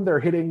algorithm, they're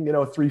hitting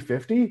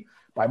 350.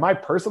 By my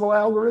personal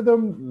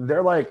algorithm,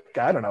 they're like,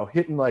 I don't know,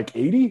 hitting like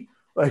 80.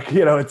 Like,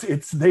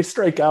 they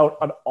strike out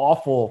an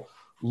awful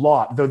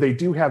lot, though they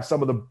do have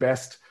some of the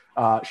best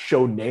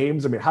show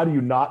names. I mean, how do you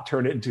not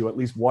turn it into at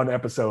least one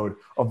episode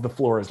of The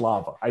Floor is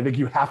Lava? I think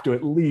you have to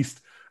at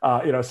least,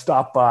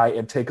 stop by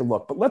and take a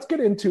look. But let's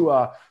get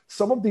into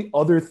some of the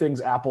other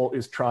things Apple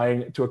is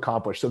trying to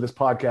accomplish, so this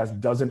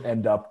podcast doesn't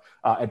end up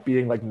at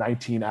being like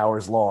 19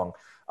 hours long.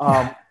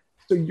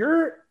 So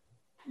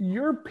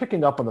you're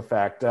picking up on the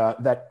fact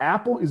that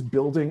Apple is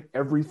building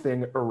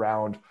everything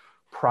around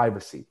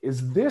privacy.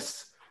 Is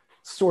this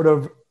sort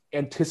of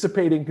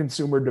anticipating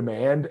consumer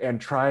demand and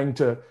trying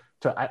to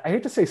I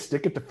hate to say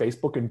stick it to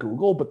Facebook and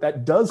Google, but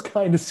that does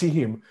kind of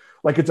seem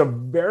like it's a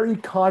very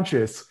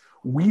conscious,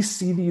 we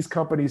see these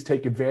companies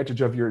take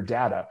advantage of your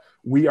data.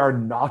 We are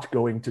not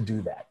going to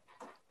do that.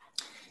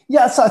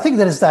 Yeah, so I think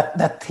there is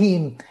that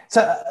theme.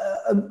 So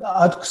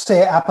I'd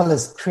say Apple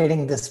is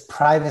creating this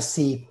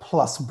privacy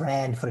plus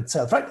brand for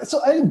itself, right?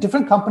 So I think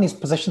different companies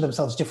position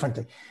themselves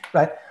differently,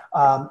 right?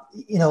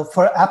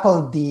 For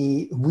Apple,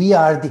 we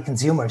are the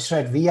consumers,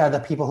 right? We are the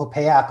people who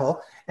pay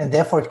Apple, and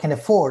therefore it can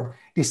afford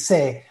to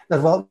say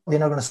that, well, we're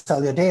not going to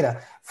sell your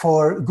data.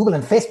 For Google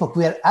and Facebook,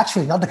 we are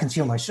actually not the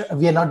consumers.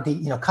 We are not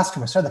the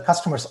customers. Right? The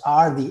customers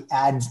are the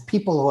ads,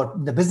 people who are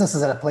the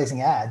businesses that are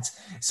placing ads.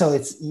 So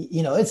it's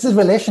it's this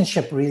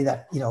relationship really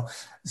that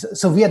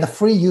So we are the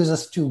free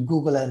users to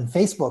Google and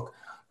Facebook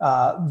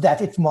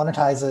that it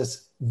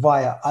monetizes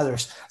via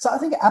others. So I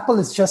think Apple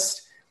is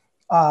just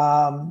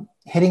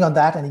hitting on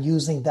that and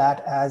using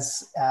that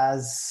as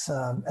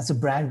a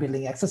brand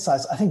building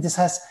exercise. I think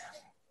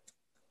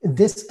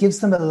this gives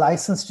them a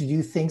license to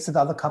do things that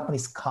other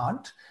companies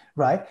can't,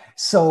 right?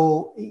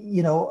 So,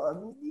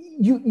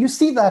 you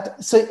see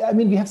that. So, I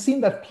mean, we have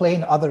seen that play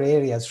in other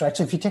areas, right?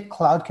 So if you take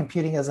cloud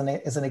computing as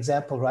an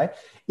example, right?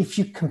 If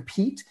you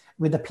compete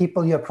with the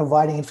people you're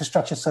providing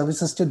infrastructure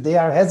services to, they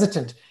are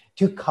hesitant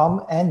to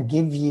come and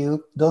give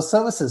you those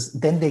services.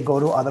 Then they go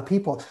to other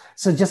people.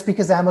 So just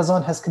because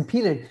Amazon has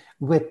competed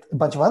with a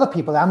bunch of other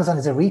people, Amazon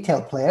is a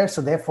retail player.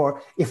 So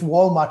therefore, if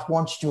Walmart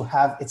wants to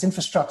have its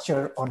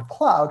infrastructure on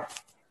cloud,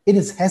 it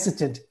is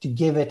hesitant to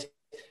give it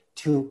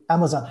to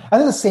Amazon. I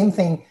think the same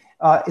thing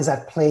is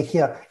at play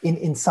here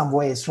in some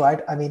ways,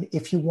 right? I mean,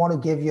 if you want to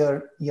give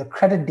your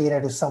credit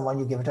data to someone,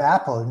 you give it to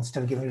Apple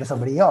instead of giving it to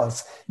somebody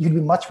else. You'd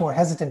be much more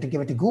hesitant to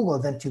give it to Google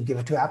than to give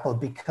it to Apple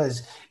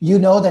because you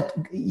know that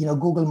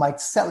Google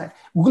might sell it.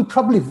 Google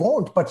probably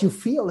won't, but you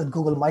feel that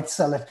Google might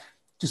sell it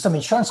to some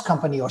insurance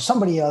company or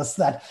somebody else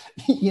that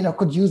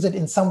could use it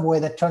in some way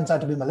that turns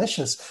out to be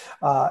malicious.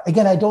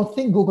 Again, I don't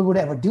think Google would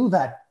ever do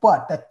that,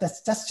 but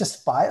that's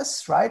just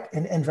bias, right?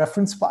 And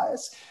reference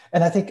bias.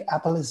 And I think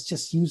Apple is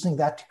just using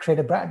that to create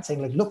a brand,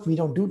 saying like, look, we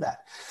don't do that.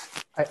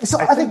 I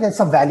think there's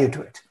some value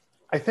to it.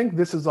 I think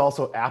this is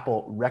also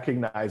Apple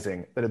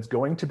recognizing that it's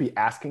going to be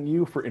asking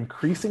you for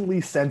increasingly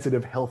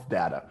sensitive health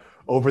data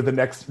over the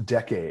next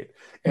decade.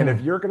 And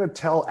if you're going to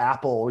tell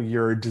Apple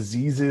your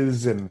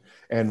diseases and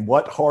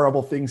what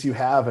horrible things you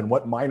have and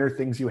what minor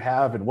things you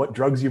have and what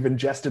drugs you've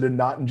ingested and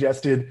not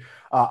ingested,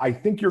 I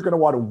think you're going to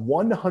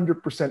want to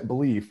 100%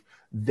 believe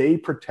they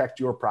protect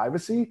your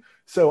privacy.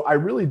 So I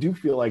really do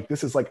feel like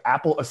this is like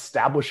Apple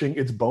establishing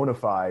its bona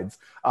fides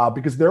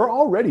because they're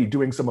already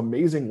doing some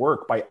amazing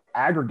work by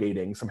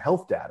aggregating some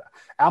health data.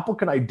 Apple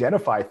can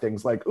identify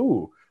things like,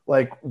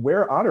 like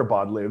where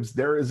Honorbod lives,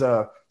 there is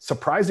a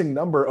surprising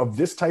number of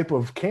this type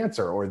of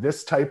cancer or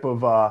this type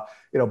of,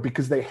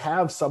 because they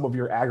have some of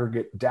your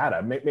aggregate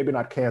data, maybe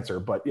not cancer,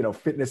 but,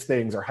 fitness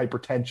things or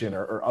hypertension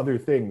or other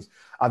things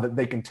that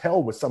they can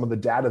tell with some of the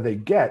data they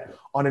get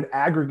on an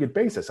aggregate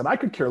basis. And I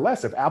could care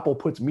less if Apple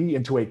puts me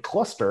into a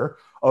cluster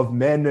of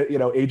men,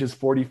 ages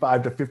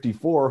 45 to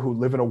 54 who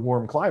live in a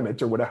warm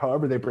climate or whatever,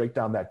 however they break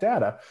down that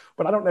data.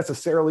 But I don't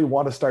necessarily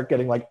want to start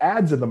getting like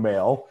ads in the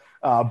mail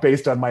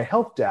based on my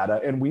health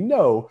data. And we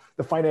know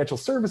the financial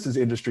services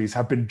industries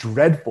have been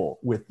dreadful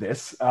with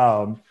this.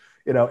 And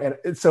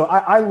so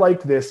I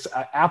like this.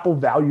 Apple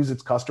values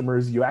its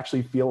customers. You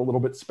actually feel a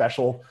little bit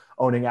special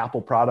owning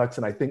Apple products.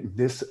 And I think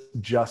this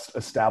just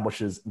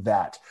establishes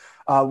that.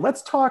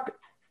 Let's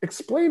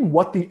explain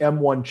what the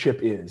M1 chip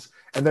is,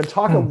 and then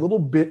talk a little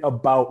bit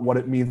about what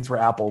it means for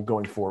Apple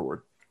going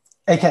forward.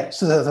 Okay,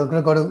 so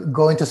I'm going to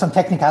go into some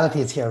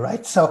technicalities here,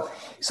 right? So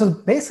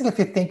basically, if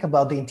you think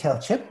about the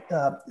Intel chip,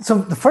 so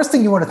the first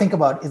thing you want to think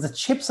about is the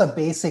chips are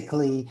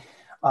basically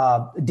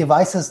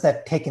devices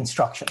that take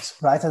instructions,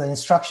 right? And the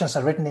instructions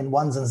are written in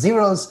ones and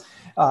zeros,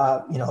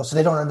 so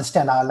they don't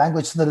understand our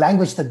language. So the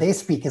language that they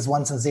speak is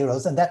ones and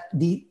zeros, and that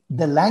the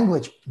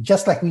language,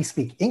 just like we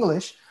speak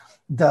English,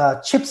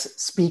 the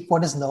chips speak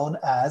what is known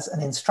as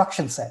an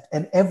instruction set.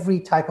 And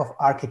every type of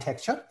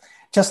architecture,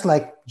 just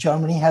like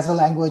Germany has a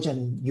language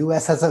and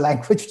US has a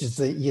language, which is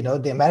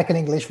the American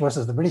English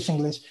versus the British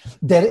English,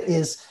 there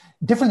is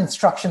different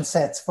instruction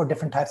sets for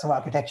different types of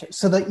architecture.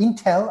 So the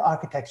Intel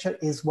architecture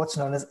is what's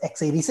known as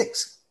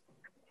x86.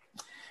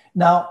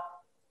 Now,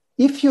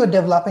 if you're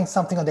developing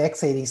something on the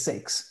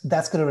x86,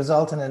 that's going to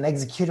result in an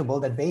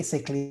executable that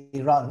basically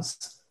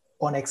runs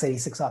on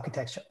x86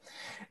 architecture.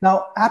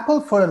 Now,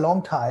 Apple for a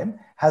long time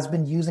has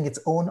been using its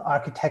own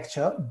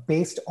architecture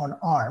based on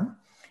ARM,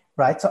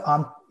 right? So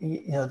ARM,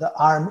 the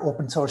ARM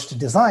open source to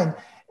design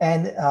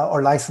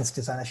or licensed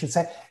design, I should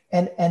say.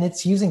 And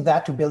it's using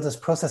that to build its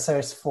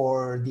processors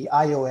for the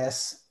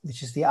iOS,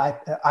 which is the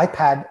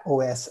iPad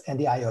OS and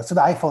the iOS, so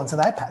the iPhones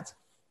and the iPads.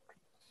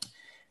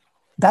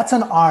 That's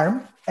on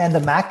ARM, and the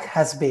Mac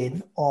has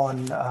been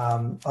on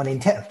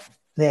Intel,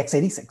 the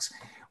x86,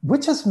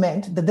 which has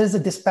meant that there's a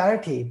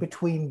disparity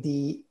between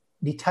the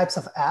types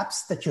of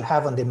apps that you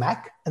have on the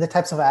Mac and the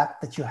types of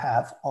app that you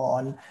have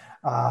on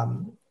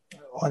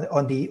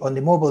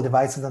the mobile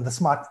devices and the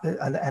smart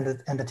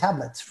and the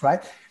tablets,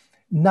 right?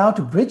 Now,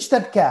 to bridge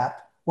that gap,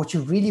 what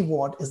you really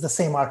want is the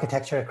same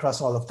architecture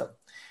across all of them.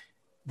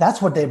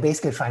 That's what they're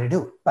basically trying to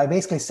do by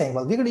basically saying,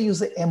 well, we're going to use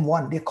the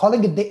M1. They're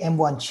calling it the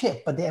M1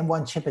 chip, but the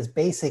M1 chip is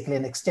basically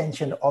an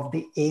extension of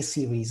the A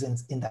series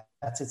in that.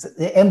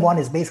 The M1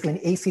 is basically an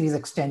A series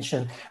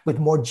extension with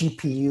more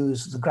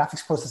GPUs, the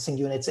graphics processing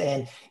units,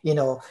 and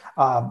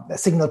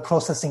signal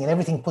processing and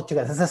everything put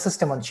together. It's a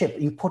system on chip.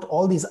 You put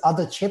all these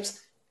other chips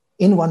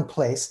in one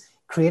place,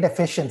 create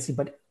efficiency,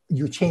 but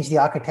you change the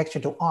architecture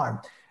to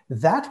ARM.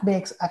 That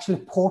makes actually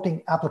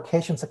porting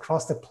applications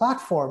across the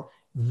platform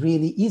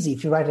really easy.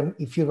 If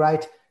you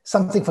write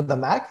something for the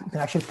Mac, you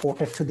can actually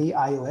port it to the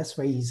iOS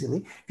very easily.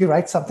 If you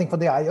write something for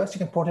the iOS, you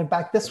can port it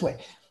back this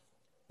way.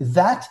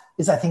 That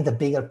is, I think, the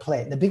bigger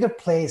play. The bigger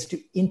play is to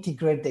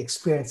integrate the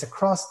experience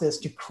across this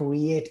to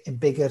create a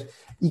bigger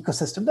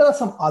ecosystem. There are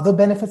some other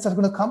benefits that are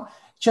going to come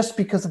just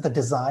because of the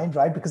design,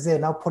 right? Because they're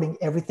now putting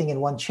everything in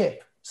one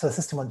chip. So the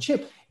system on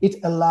chip, it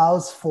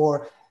allows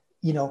for,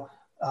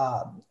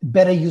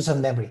 better use of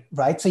memory,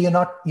 right? So you're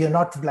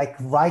not like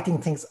writing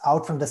things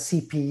out from the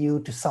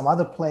CPU to some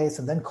other place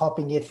and then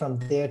copying it from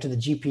there to the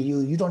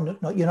GPU.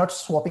 You're not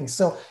swapping.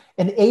 So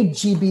an 8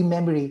 GB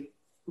memory,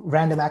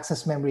 random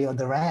access memory, or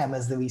the RAM,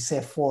 as we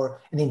say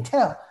for an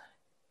Intel,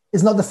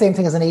 is not the same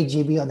thing as an 8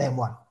 GB on the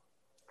M1.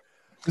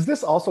 Does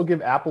this also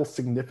give Apple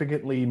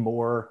significantly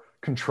more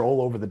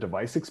control over the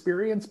device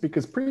experience?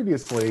 Because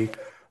previously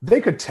they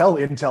could tell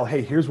Intel,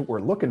 hey, here's what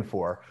we're looking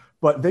for,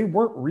 but they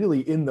weren't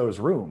really in those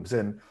rooms.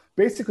 And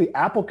basically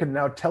Apple can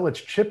now tell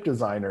its chip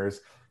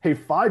designers, hey,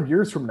 5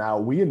 years from now,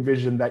 we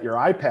envision that your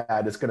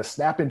iPad is going to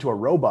snap into a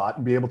robot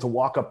and be able to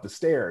walk up the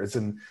stairs.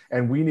 And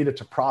we needed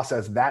to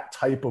process that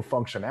type of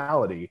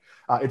functionality.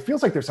 It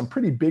feels like there's some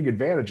pretty big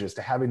advantages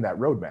to having that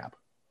roadmap.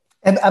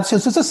 And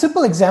absolutely. So it's a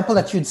simple example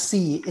that you'd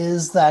see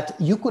is that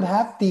you could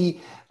have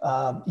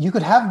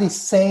the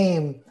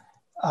same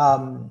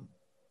um,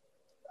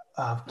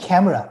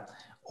 camera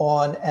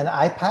on an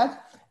iPad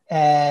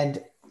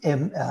and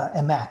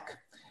a Mac.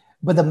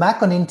 But the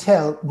Mac on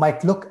Intel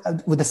might look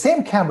with the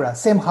same camera,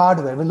 same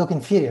hardware, will look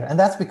inferior. And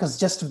that's because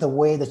just of the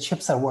way the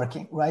chips are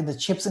working, right? The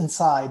chips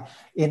inside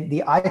in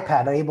the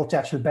iPad are able to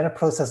actually better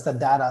process the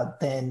data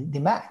than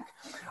the Mac.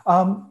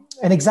 And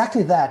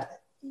exactly that.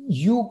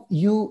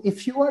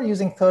 If you are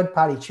using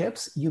third-party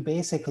chips, you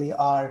basically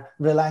are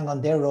relying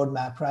on their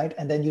roadmap, right?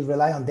 And then you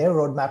rely on their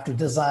roadmap to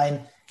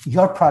design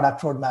your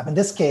product roadmap. In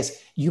this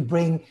case, you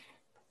bring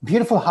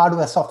beautiful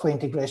hardware software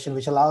integration,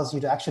 which allows you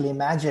to actually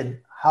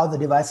imagine how the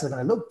devices are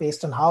going to look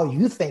based on how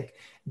you think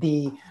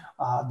the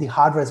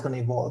hardware is going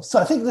to evolve. So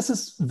I think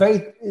it's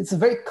a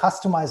very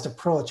customized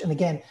approach. And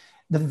again,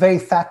 the very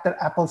fact that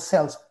Apple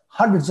sells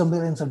hundreds of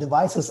millions of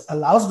devices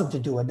allows them to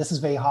do it. This is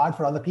very hard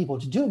for other people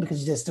to do because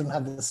you just don't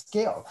have the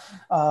scale.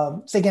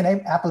 So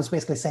again, Apple is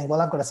basically saying,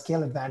 well, I've got a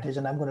scale advantage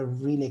and I'm going to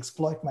really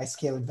exploit my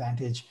scale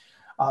advantage.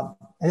 And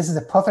this is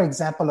a perfect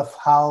example of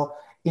how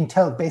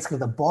Intel, basically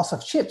the boss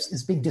of chips,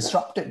 is being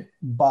disrupted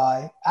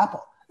by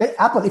Apple.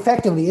 Apple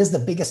effectively is the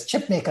biggest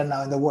chip maker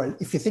now in the world.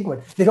 If you think about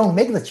it, they don't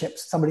make the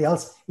chips. Somebody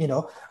else,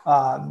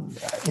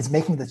 is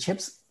making the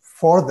chips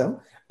for them.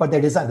 But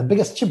they're the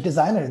biggest chip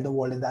designer in the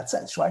world in that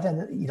sense, right?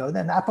 And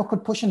then Apple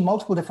could push in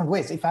multiple different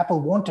ways. If Apple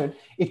wanted,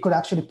 it could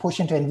actually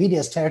push into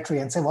NVIDIA's territory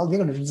and say, well, we're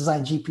going to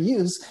design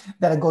GPUs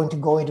that are going to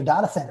go into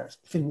data centers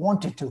if it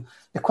wanted to.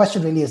 The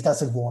question really is,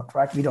 does it want,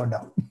 right? We don't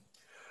know.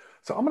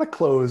 So I'm going to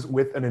close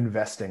with an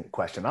investing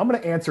question. I'm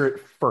going to answer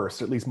it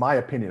first, at least my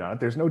opinion on it.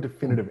 There's no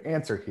definitive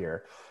answer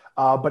here.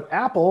 But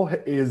Apple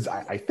is,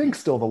 I think,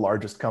 still the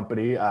largest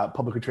company,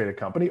 publicly traded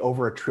company,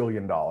 over $1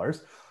 trillion.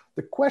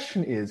 The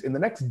question is, in the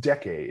next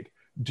decade,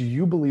 do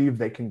you believe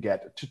they can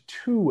get to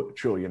 $2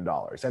 trillion?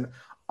 And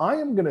I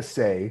am going to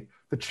say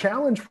the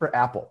challenge for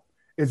Apple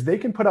is they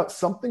can put out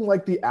something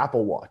like the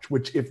Apple Watch,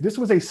 which if this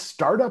was a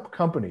startup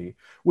company,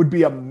 would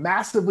be a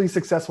massively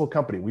successful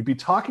company. We'd be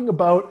talking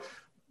about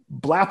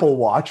Blapple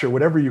Watch or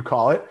whatever you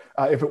call it.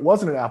 If it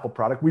wasn't an Apple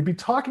product, we'd be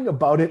talking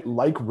about it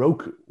like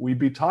Roku. We'd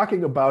be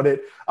talking about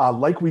it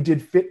like we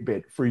did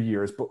Fitbit for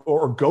years,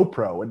 or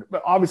GoPro. And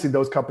obviously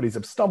those companies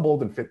have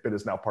stumbled and Fitbit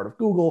is now part of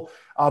Google,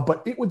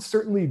 but it would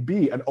certainly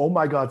be an oh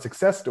my God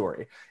success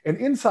story. And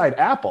inside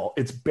Apple,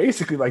 it's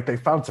basically like they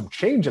found some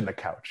change in the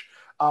couch.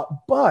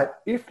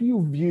 But if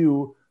you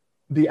view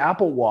the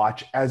Apple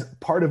Watch as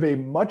part of a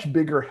much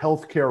bigger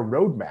healthcare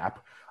roadmap,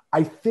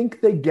 I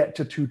think they get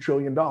to $2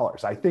 trillion.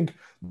 I think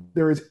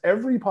there is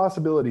every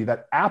possibility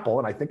that Apple,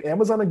 and I think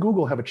Amazon and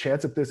Google have a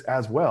chance at this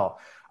as well.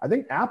 I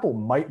think Apple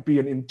might be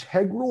an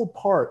integral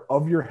part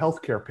of your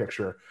healthcare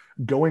picture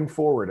going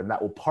forward. And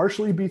that will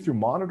partially be through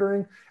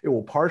monitoring. It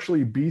will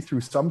partially be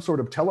through some sort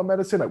of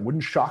telemedicine. It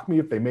wouldn't shock me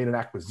if they made an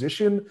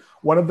acquisition,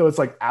 one of those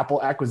like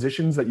Apple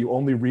acquisitions that you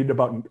only read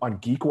about on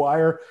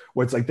GeekWire,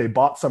 where it's like they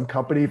bought some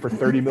company for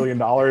 $30 million,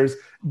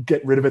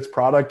 get rid of its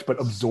product, but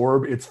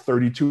absorb its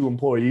 32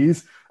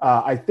 employees.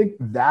 I think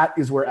that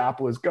is where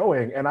Apple is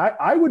going. And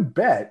I would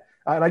bet,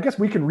 and I guess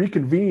we can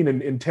reconvene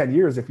in 10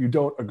 years if you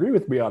don't agree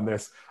with me on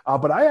this,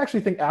 but I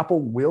actually think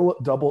Apple will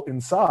double in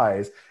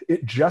size.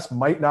 It just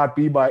might not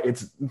be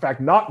it's in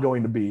fact not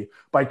going to be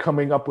by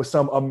coming up with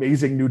some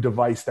amazing new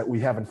device that we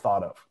haven't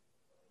thought of.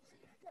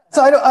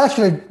 So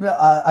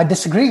I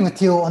disagree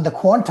with you on the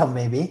quantum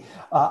maybe.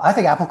 I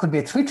think Apple could be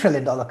a $3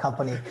 trillion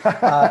company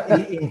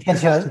in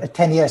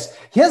 10 years.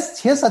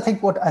 Here's I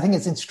think what I think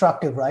is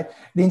instructive, right?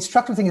 The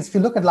instructive thing is if you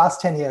look at last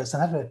 10 years,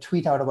 and I have a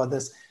tweet out about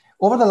this,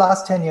 over the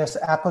last 10 years,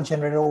 Apple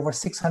generated over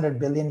 $600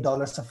 billion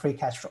of free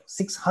cash flow.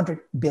 600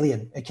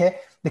 billion, okay?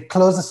 The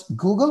closest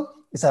Google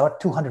is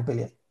about 200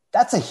 billion.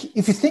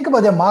 If you think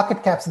about their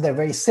market caps, they're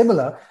very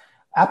similar.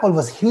 Apple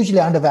was hugely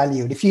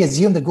undervalued. If you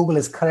assume that Google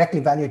is correctly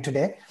valued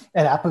today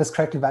and Apple is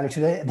correctly valued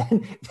today,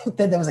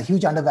 then there was a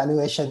huge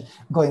undervaluation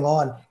going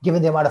on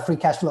given the amount of free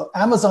cash flow.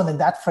 Amazon in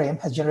that frame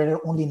has generated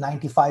only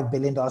 $95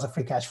 billion of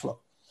free cash flow.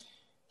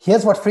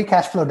 Here's what free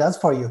cash flow does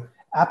for you.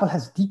 Apple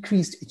has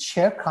decreased its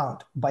share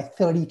count by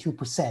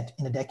 32%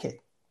 in a decade.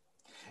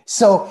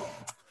 So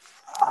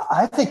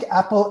I think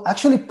Apple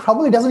actually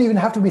probably doesn't even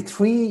have to be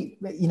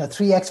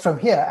 3x from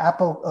here,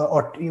 Apple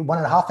or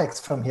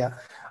 1.5x from here.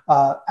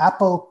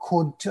 Apple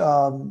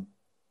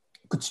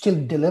could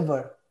still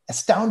deliver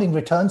astounding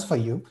returns for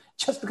you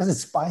just because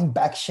it's buying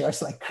back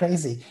shares like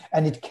crazy.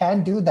 And it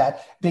can do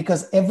that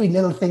because every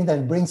little thing that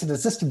it brings into the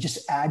system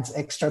just adds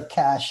extra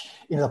cash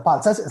into the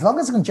pile. So as long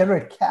as it can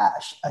generate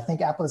cash, I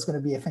think Apple is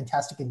going to be a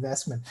fantastic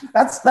investment.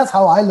 That's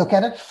how I look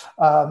at it,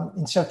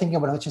 instead of thinking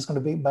about which is going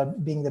to be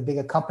about being the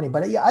bigger company.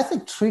 But yeah, I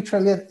think 3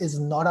 trillion is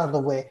not out of the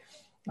way,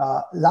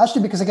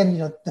 largely because, again,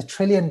 the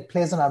trillion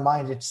plays on our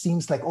mind. It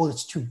seems like, oh,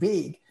 it's too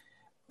big.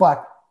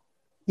 But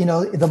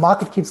the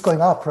market keeps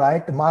going up,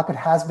 right? The market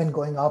has been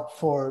going up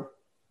for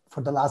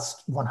the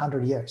last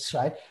 100 years,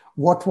 right?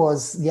 What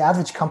was the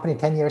average company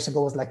 10 years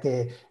ago was like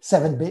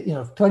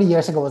 30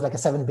 years ago was like a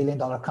 $7 billion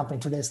company.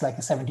 Today it's like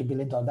a $70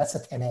 billion. That's a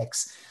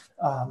 10x.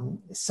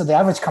 So the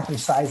average company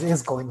size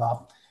is going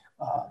up.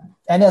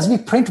 And as we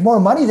print more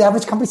money, the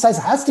average company size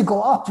has to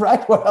go up,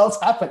 right? What else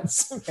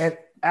happens? And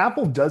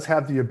Apple does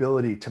have the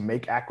ability to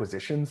make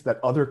acquisitions that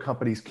other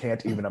companies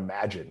can't even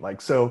imagine.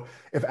 Like, so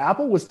if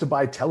Apple was to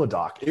buy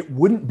Teladoc, it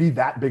wouldn't be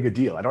that big a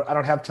deal. I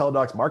don't have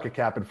Teladoc's market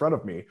cap in front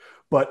of me,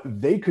 but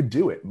they could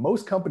do it.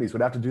 Most companies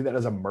would have to do that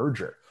as a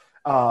merger.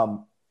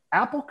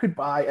 Apple could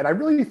buy, and I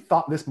really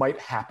thought this might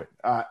happen.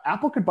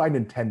 Apple could buy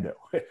Nintendo.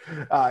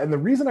 And the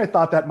reason I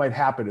thought that might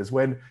happen is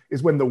when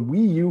the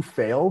Wii U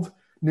failed,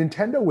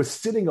 Nintendo was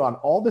sitting on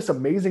all this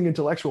amazing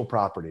intellectual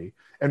property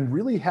and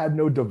really had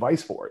no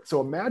device for it. So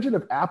imagine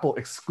if Apple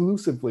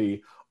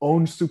exclusively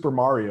owned Super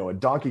Mario and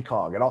Donkey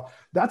Kong and all.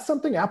 That's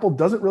something Apple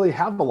doesn't really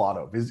have a lot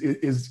of,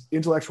 is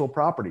intellectual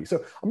property.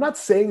 So I'm not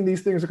saying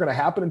these things are going to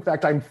happen. In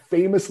fact, I'm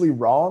famously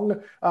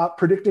wrong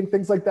predicting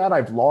things like that.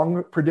 I've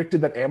long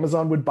predicted that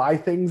Amazon would buy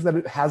things that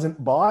it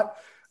hasn't bought.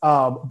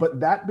 But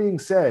that being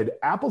said,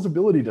 Apple's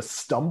ability to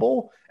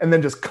stumble and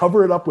then just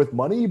cover it up with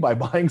money by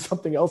buying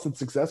something else that's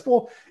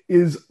successful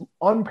is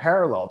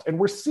unparalleled. And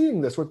we're seeing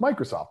this with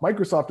Microsoft.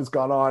 Microsoft has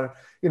gone on,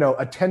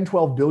 a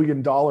 $10-12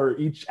 billion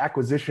each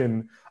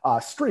acquisition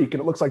streak.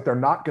 And it looks like they're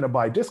not going to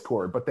buy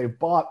Discord, but they've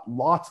bought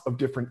lots of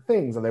different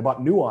things. And they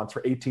bought Nuance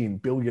for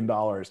 $18 billion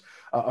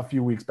a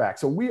few weeks back.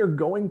 So we are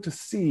going to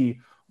see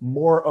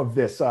more of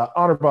this.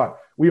 Anirban,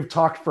 we have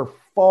talked for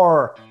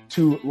far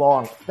too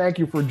long. Thank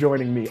you for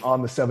joining me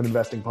on the 7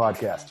 Investing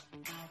Podcast.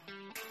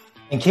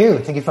 Thank you.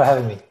 Thank you for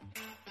having me.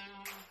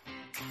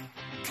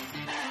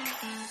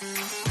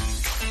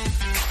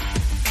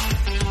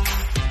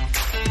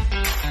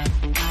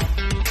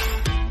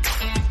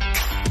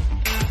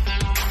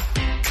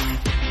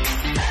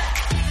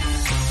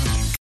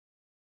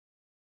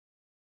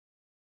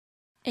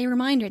 A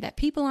reminder that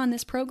people on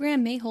this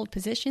program may hold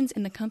positions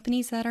in the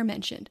companies that are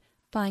mentioned.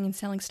 Buying and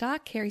selling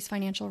stock carries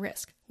financial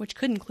risk, which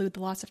could include the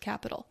loss of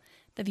capital.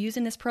 The views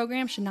in this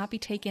program should not be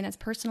taken as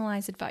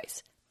personalized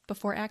advice.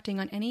 Before acting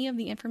on any of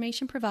the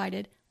information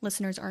provided,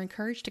 listeners are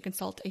encouraged to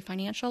consult a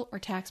financial or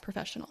tax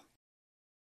professional.